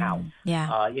in the house.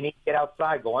 Yeah. You need to get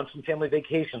outside, go on some family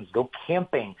vacations, go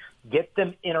camping, get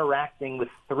them interacting with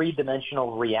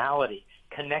three-dimensional reality,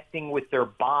 connecting with their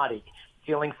body,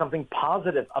 feeling something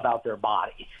positive about their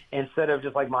body instead of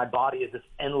just like my body is this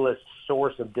endless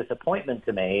source of disappointment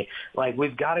to me. Like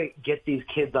we've got to get these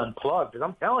kids unplugged because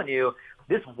I'm telling you,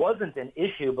 this wasn't an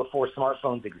issue before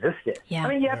smartphones existed. Yeah.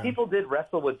 I mean, people did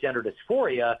wrestle with gender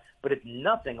dysphoria, but it's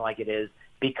nothing like it is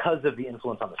because of the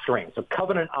influence on the screen. So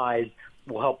Covenant Eyes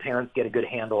will help parents get a good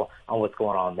handle on what's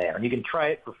going on there. And you can try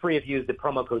it for free if you use the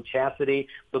promo code Chastity.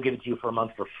 They'll give it to you for a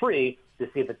month for free to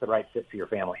see if it's the right fit for your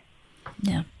family.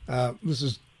 Yeah. This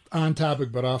is on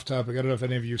topic but off topic. I don't know if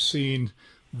any of you have seen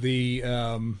the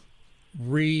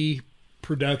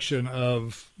reproduction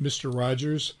of Mr.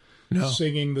 Rogers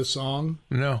singing the song.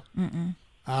 No.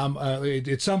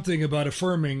 It's something about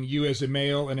affirming you as a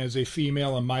male and as a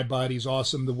female, and my body's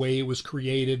awesome the way it was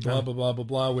created, blah, blah, blah, blah,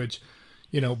 blah, which,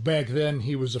 back then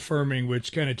he was affirming,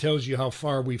 which kind of tells you how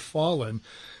far we've fallen.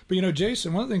 But,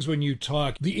 Jason, one of the things when you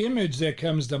talk, the image that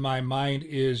comes to my mind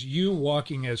is you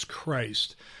walking as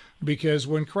Christ. Because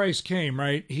when Christ came,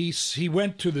 right, he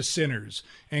went to the sinners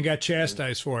and got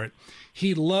chastised for it.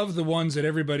 He loved the ones that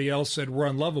everybody else said were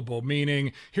unlovable,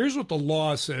 meaning here's what the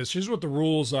law says, here's what the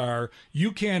rules are.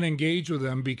 You can't engage with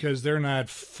them because they're not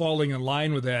falling in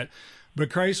line with that.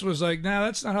 But Christ was like, no,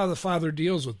 that's not how the Father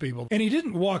deals with people. And he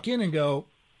didn't walk in and go,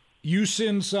 you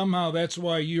sinned somehow, that's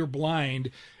why you're blind.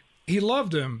 He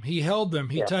loved them. He held them.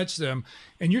 He touched them.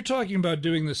 And you're talking about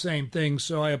doing the same thing.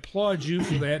 So I applaud you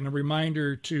for that. And a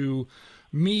reminder to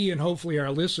me and hopefully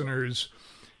our listeners,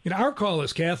 our call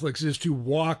as Catholics is to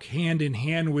walk hand in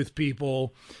hand with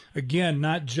people, again,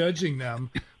 not judging them,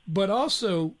 but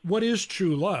also what is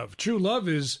true love? True love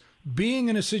is being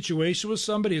in a situation with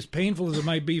somebody, as painful as it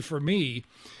might be for me,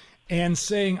 and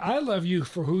saying, I love you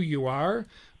for who you are,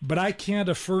 but I can't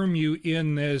affirm you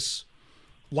in this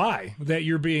lie that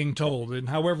you're being told, and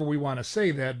however we want to say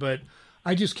that, but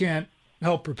I just can't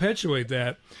help perpetuate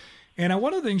that. And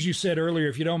one of the things you said earlier,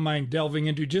 if you don't mind delving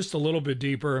into just a little bit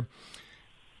deeper,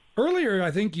 earlier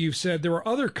I think you've said there were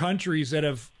other countries that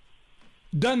have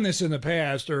done this in the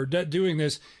past or doing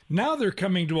this. Now they're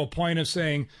coming to a point of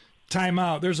saying, time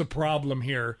out, there's a problem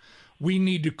here. We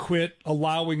need to quit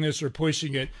allowing this or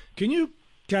pushing it. Can you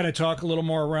kind of talk a little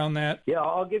more around that? Yeah,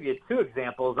 I'll give you 2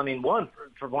 examples. I mean, one,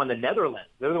 for one, the Netherlands.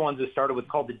 They're the ones who started what's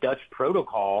called the Dutch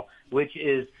protocol, which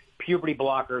is puberty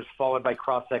blockers followed by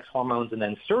cross-sex hormones and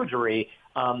then surgery.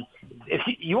 If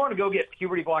you want to go get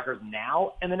puberty blockers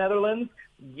now in the Netherlands,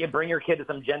 you bring your kid to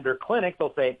some gender clinic.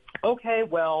 They'll say, okay,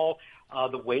 well,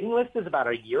 the waiting list is about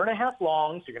 1.5 years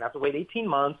long, so you're going to have to wait 18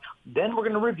 months. Then we're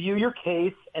going to review your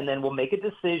case, and then we'll make a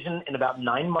decision in about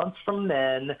 9 months from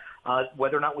then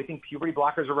whether or not we think puberty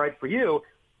blockers are right for you.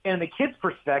 And in the kid's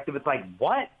perspective, it's like,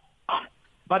 what?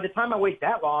 By the time I wait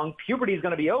that long, puberty is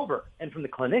going to be over. And from the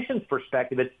clinician's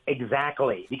perspective, it's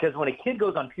exactly. Because when a kid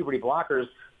goes on puberty blockers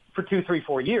for 2, 3,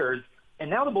 4 years, and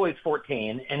now the boy's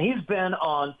 14, and he's been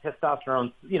on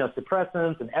testosterone,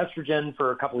 suppressants and estrogen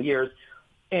for a couple of years,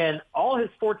 and all his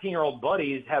 14-year-old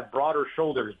buddies have broader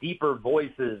shoulders, deeper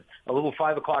voices, a little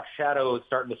 5 o'clock shadow is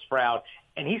starting to sprout,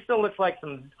 and he still looks like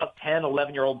a 10,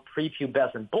 11-year-old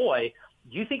prepubescent boy.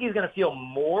 Do you think he's going to feel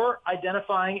more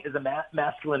identifying as a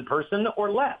masculine person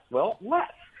or less? Well,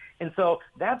 less. And so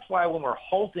that's why when we're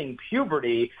halting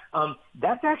puberty,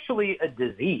 that's actually a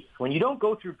disease. When you don't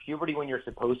go through puberty when you're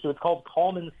supposed to, it's called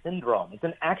Kallmann syndrome. It's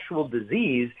an actual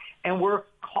disease, and we're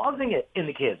causing it in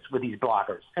the kids with these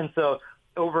blockers. And so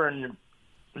over in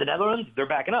the Netherlands, they're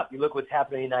backing up. You look what's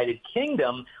happening in the United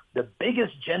Kingdom, the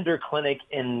biggest gender clinic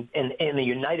in the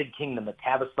United Kingdom, the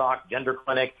Tavistock Gender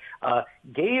Clinic,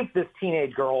 gave this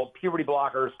teenage girl puberty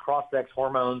blockers, cross-sex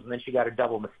hormones, and then she got a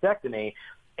double mastectomy.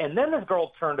 And then this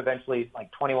girl turned eventually like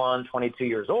 21, 22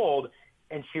 years old,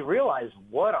 and she realized,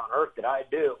 what on earth did I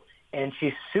do? And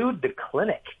she sued the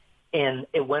clinic, and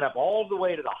it went up all the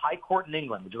way to the High Court in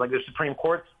England, which is like the Supreme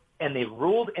Court, and they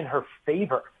ruled in her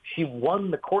favor. She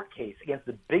won the court case against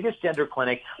the biggest gender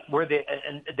clinic where the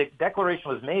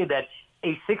declaration was made that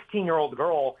a 16-year-old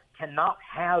girl cannot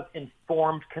have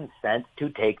informed consent to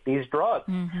take these drugs.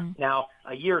 Mm-hmm. Now,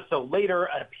 a year or so later,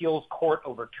 an appeals court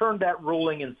overturned that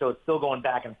ruling, and so it's still going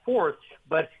back and forth.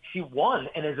 But she won,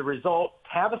 and as a result,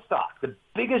 Tavistock, the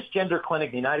biggest gender clinic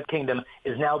in the United Kingdom,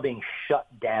 is now being shut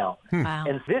down. Wow.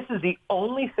 And this is the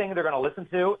only thing they're going to listen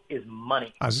to is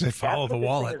money. As they follow the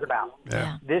wallet. This is about.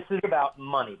 Yeah. This is about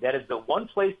money. That is the one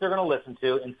place they're going to listen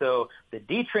to, and so the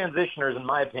detransitioners, in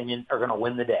my opinion, are going to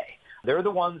win the day. They're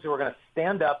the ones who are going to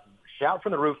stand up, shout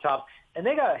from the rooftops, and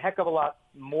they got a heck of a lot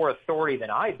more authority than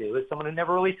I do as someone who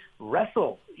never really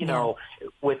wrestled,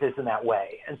 with this in that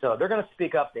way. And so they're going to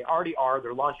speak up. They already are.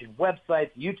 They're launching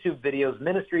websites, YouTube videos,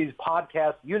 ministries,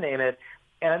 podcasts, you name it.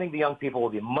 And I think the young people will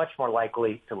be much more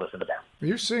likely to listen to them.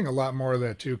 You're seeing a lot more of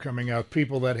that, too, coming out.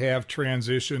 People that have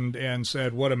transitioned and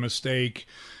said, what a mistake.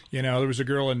 There was a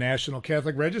girl in National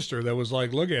Catholic Register that was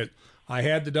like, I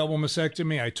had the double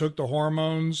mastectomy. I took the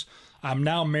hormones. I'm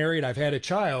now married. I've had a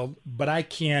child, but I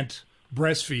can't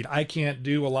breastfeed. I can't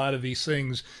do a lot of these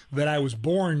things that I was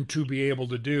born to be able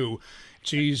to do.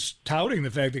 She's touting the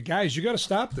fact that, guys, you got to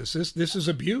stop this. This is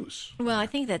abuse. Well, I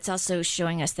think that's also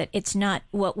showing us that it's not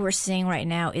what we're seeing right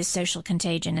now is social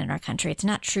contagion in our country. It's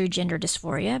not true gender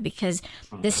dysphoria because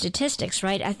the statistics,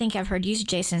 right? I think I've heard you,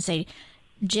 Jason, say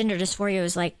gender dysphoria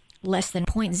was like less than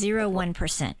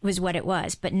 0.01% was what it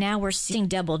was. But now we're seeing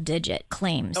double-digit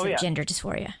claims of gender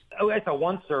dysphoria. I saw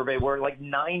one survey where like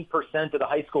 9% of the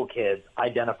high school kids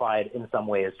identified in some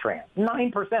way as trans.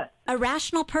 9%. A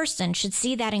rational person should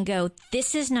see that and go,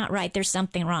 this is not right. There's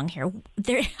something wrong here.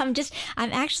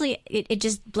 It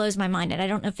just blows my mind. And I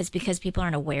don't know if it's because people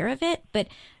aren't aware of it, but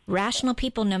rational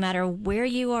people, no matter where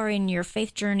you are in your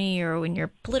faith journey or in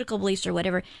your political beliefs or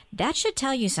whatever, that should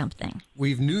tell you something.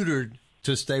 We've neutered,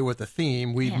 to stay with the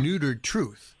theme, we've neutered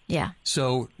truth. Yeah.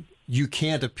 So you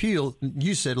can't appeal.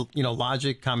 You said,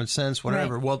 logic, common sense,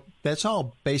 whatever. Right. Well, that's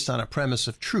all based on a premise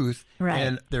of truth. Right.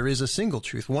 And there is a single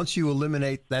truth. Once you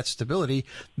eliminate that stability,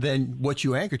 then what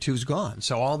you anchor to is gone.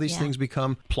 So all these things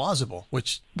become plausible,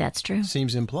 which that's true.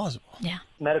 Seems implausible. Yeah.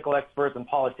 Medical experts and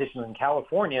politicians in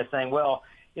California saying, well,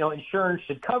 insurance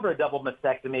should cover a double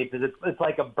mastectomy because it's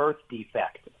like a birth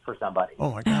defect for somebody.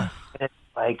 Oh, my God. And it's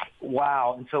like,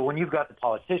 wow. And so when you've got the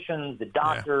politicians, the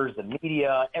doctors, the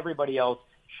media, everybody else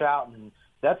shouting,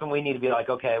 that's when we need to be like,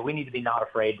 okay, we need to be not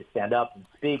afraid to stand up and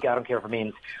speak. I don't care if it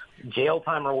means jail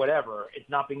time or whatever. It's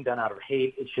not being done out of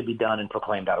hate. It should be done and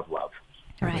proclaimed out of love.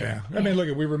 Right. Yeah. I mean,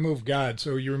 look, we remove God.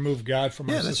 So you remove God from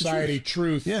our society.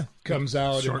 Truth comes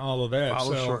out and all of that.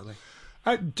 Follow shortly.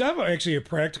 I have actually a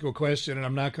practical question, and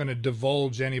I'm not going to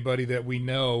divulge anybody that we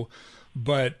know,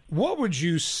 but what would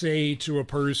you say to a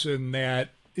person that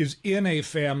is in a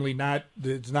family,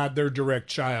 it's not their direct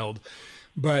child,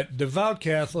 but devout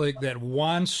Catholic that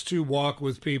wants to walk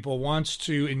with people, wants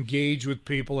to engage with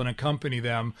people and accompany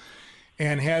them,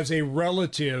 and has a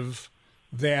relative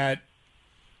that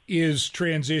is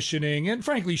transitioning and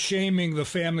frankly shaming the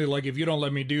family, like, if you don't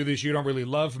let me do this, you don't really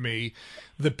love me.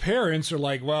 The parents are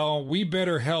like, well, we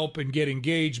better help and get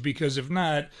engaged, because if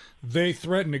not, they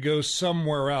threaten to go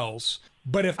somewhere else.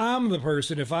 But if I'm the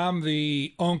person, if I'm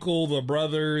the uncle, the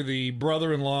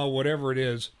brother-in-law, whatever it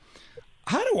is,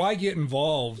 how do I get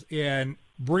involved and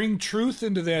bring truth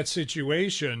into that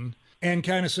situation and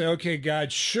kind of say, okay,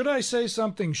 God, should I say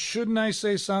something? Shouldn't I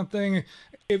say something?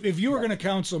 If you were going to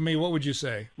counsel me, what would you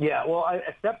say? Yeah, well,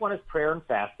 step one is prayer and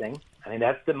fasting. I mean,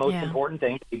 that's the most important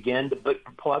thing to begin to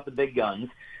pull out the big guns.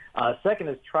 Second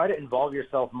is try to involve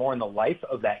yourself more in the life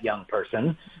of that young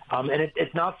person. And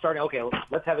it's not starting, okay,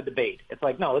 let's have a debate. It's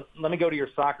like, no, let me go to your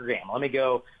soccer game. Let me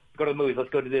go to the movies. Let's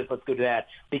go to this. Let's go to that.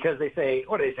 Because they say,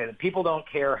 what do they say? That people don't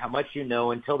care how much you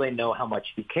know until they know how much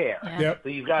you care. Yeah. Yep. So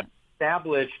you've got to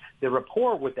establish the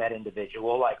rapport with that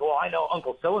individual. Like, well, I know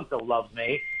Uncle so-and-so loves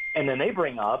me. And then they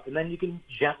bring up, and then you can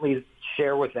gently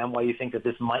share with them why you think that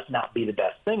this might not be the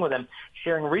best thing with them,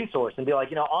 sharing resource and be like,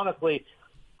 honestly,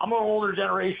 I'm an older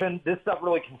generation. This stuff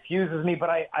really confuses me, but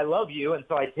I love you, and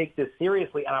so I take this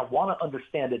seriously, and I want to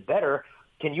understand it better.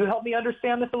 Can you help me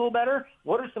understand this a little better?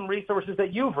 What are some resources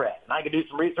that you've read? And I can do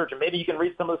some research, and maybe you can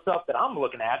read some of the stuff that I'm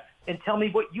looking at and tell me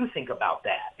what you think about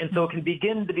that. And so it can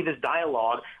begin to be this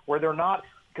dialogue where they're not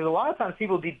 – because a lot of times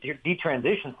people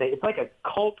detransition state, it's like a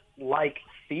cult-like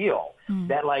feel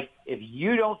that, like, if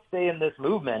you don't stay in this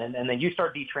movement and then you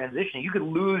start detransitioning, you could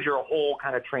lose your whole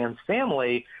kind of trans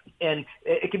family. And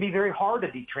it can be very hard to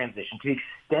detransition to the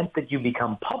extent that you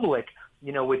become public,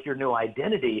 with your new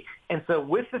identity. And so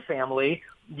with the family,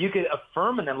 you could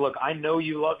affirm in them, look, I know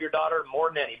you love your daughter more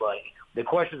than anybody. The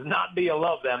question is not do you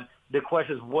love them. The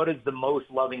question is, what is the most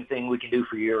loving thing we can do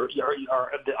for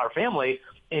our family?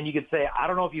 And you could say, I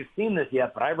don't know if you've seen this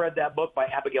yet, but I read that book by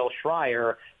Abigail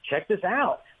Schreier. Check this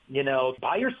out.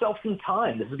 Buy yourself some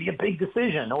time. This would be a big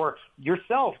decision. Or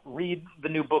yourself, read the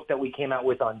new book that we came out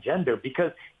with on gender,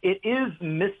 because it is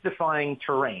mystifying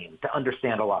terrain to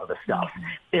understand a lot of the stuff.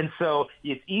 And so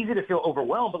it's easy to feel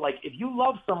overwhelmed. But, like, if you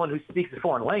love someone who speaks a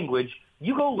foreign language,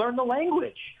 you go learn the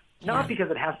language. Not because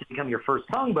it has to become your first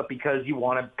tongue, but because you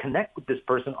want to connect with this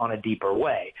person on a deeper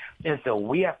way. And so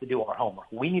we have to do our homework.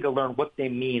 We need to learn what they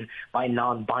mean by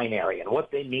non-binary and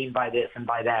what they mean by this and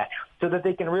by that, so that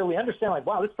they can really understand, like,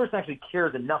 wow, this person actually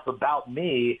cares enough about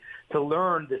me to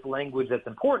learn this language that's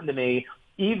important to me,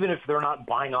 even if they're not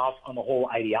buying off on the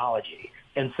whole ideology.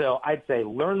 And so I'd say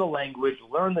learn the language,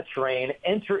 learn the terrain,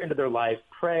 enter into their life,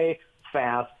 pray,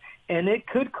 fast, and it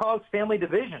could cause family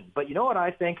division. But you know what I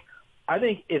think? I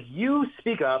think if you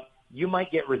speak up, you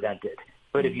might get resented.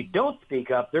 But if you don't speak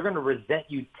up, they're going to resent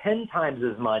you 10 times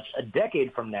as much a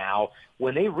decade from now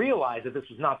when they realize that this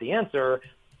was not the answer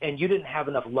and you didn't have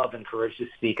enough love and courage to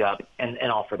speak up and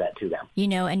offer that to them.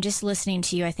 And just listening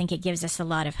to you, I think it gives us a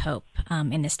lot of hope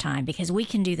in this time, because we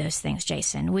can do those things,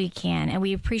 Jason. We can. And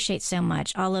we appreciate so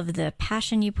much all of the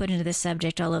passion you put into the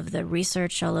subject, all of the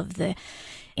research, all of the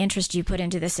interest you put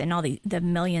into this, and all the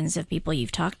millions of people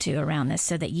you've talked to around this,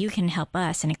 so that you can help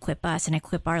us and equip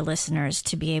our listeners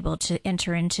to be able to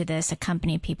enter into this,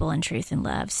 accompany people in truth and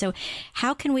love. So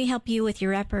how can we help you with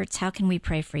your efforts? How can we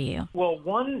pray for you? Well,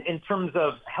 one, in terms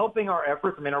of helping our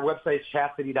efforts, our website is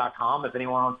chastity.com. If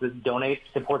anyone wants to donate,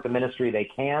 support the ministry, they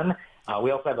can.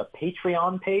 We also have a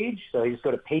Patreon page. So you just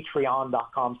go to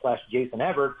patreon.com/Jason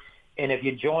Evert. And if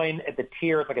you join at the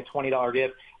tier, it's like a $20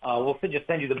 gift, we'll just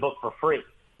send you the book for free.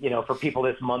 For people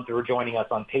this month who are joining us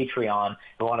on Patreon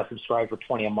who want to subscribe for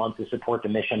 $20 a month to support the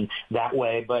mission that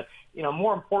way. But,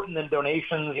 more important than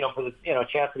donations, for the,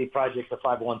 Chastity Project, the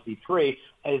 501c3,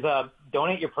 is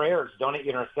donate your prayers, donate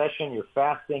your intercession, your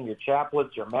fasting, your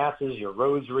chaplets, your masses, your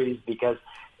rosaries, because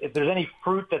if there's any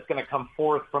fruit that's going to come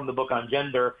forth from the book on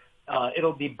gender,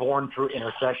 it'll be born through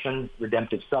intercession,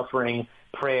 redemptive suffering,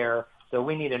 prayer. So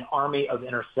we need an army of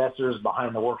intercessors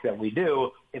behind the work that we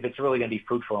do if it's really going to be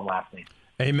fruitful and lasting.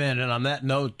 Amen. And on that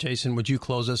note, Jason, would you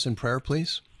close us in prayer,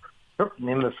 please? Sure. In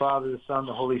the name of the Father, the Son,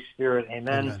 the Holy Spirit.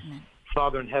 Amen. Amen.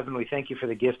 Father in heaven, we thank you for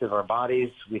the gift of our bodies.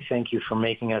 We thank you for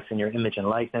making us in your image and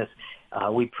likeness.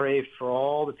 We pray for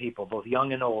all the people, both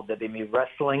young and old, that they may be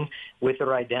wrestling with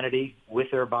their identity, with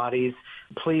their bodies.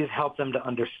 Please help them to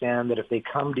understand that if they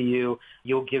come to you,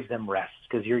 you'll give them rest,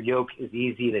 because your yoke is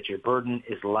easy, that your burden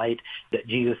is light, that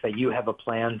Jesus, that you have a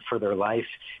plan for their life.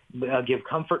 Give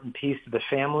comfort and peace to the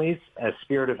families, a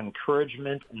spirit of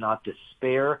encouragement, not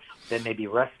despair, that may be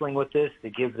wrestling with this, to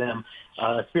give them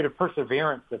a spirit of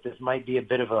perseverance, that this might be a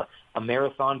bit of a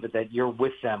marathon, but that you're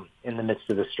with them in the midst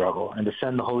of the struggle, and to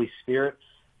send the Holy Spirit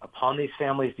upon these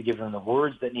families, to give them the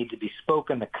words that need to be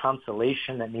spoken, the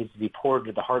consolation that needs to be poured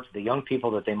to the hearts of the young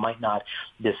people that they might not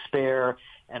despair.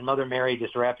 And Mother Mary,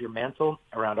 just wrap your mantle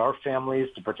around our families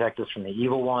to protect us from the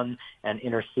evil one and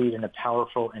intercede in a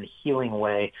powerful and healing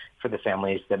way for the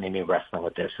families that may be wrestling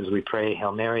with this. As we pray,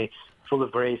 Hail Mary, full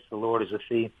of grace, the Lord is with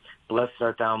thee. Blessed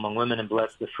art thou among women, and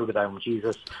blessed the fruit of thy womb,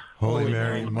 Jesus. Holy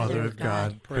Mary, Mother of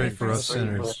God, pray for us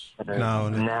sinners, now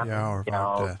and at the hour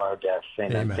of our death.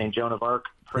 Amen. Saint Joan of Arc,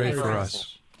 pray for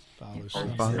us.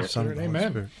 Father, Son, and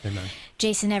Amen. Amen.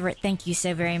 Jason Evert, thank you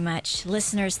so very much.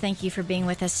 Listeners, thank you for being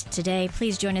with us today.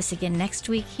 Please join us again next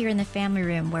week here in the Family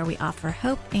Room, where we offer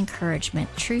hope, encouragement,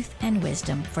 truth, and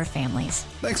wisdom for families.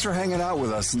 Thanks for hanging out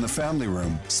with us in the Family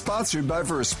Room, sponsored by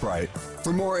Versprite.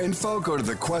 For more info, go to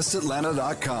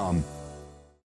thequestatlanta.com.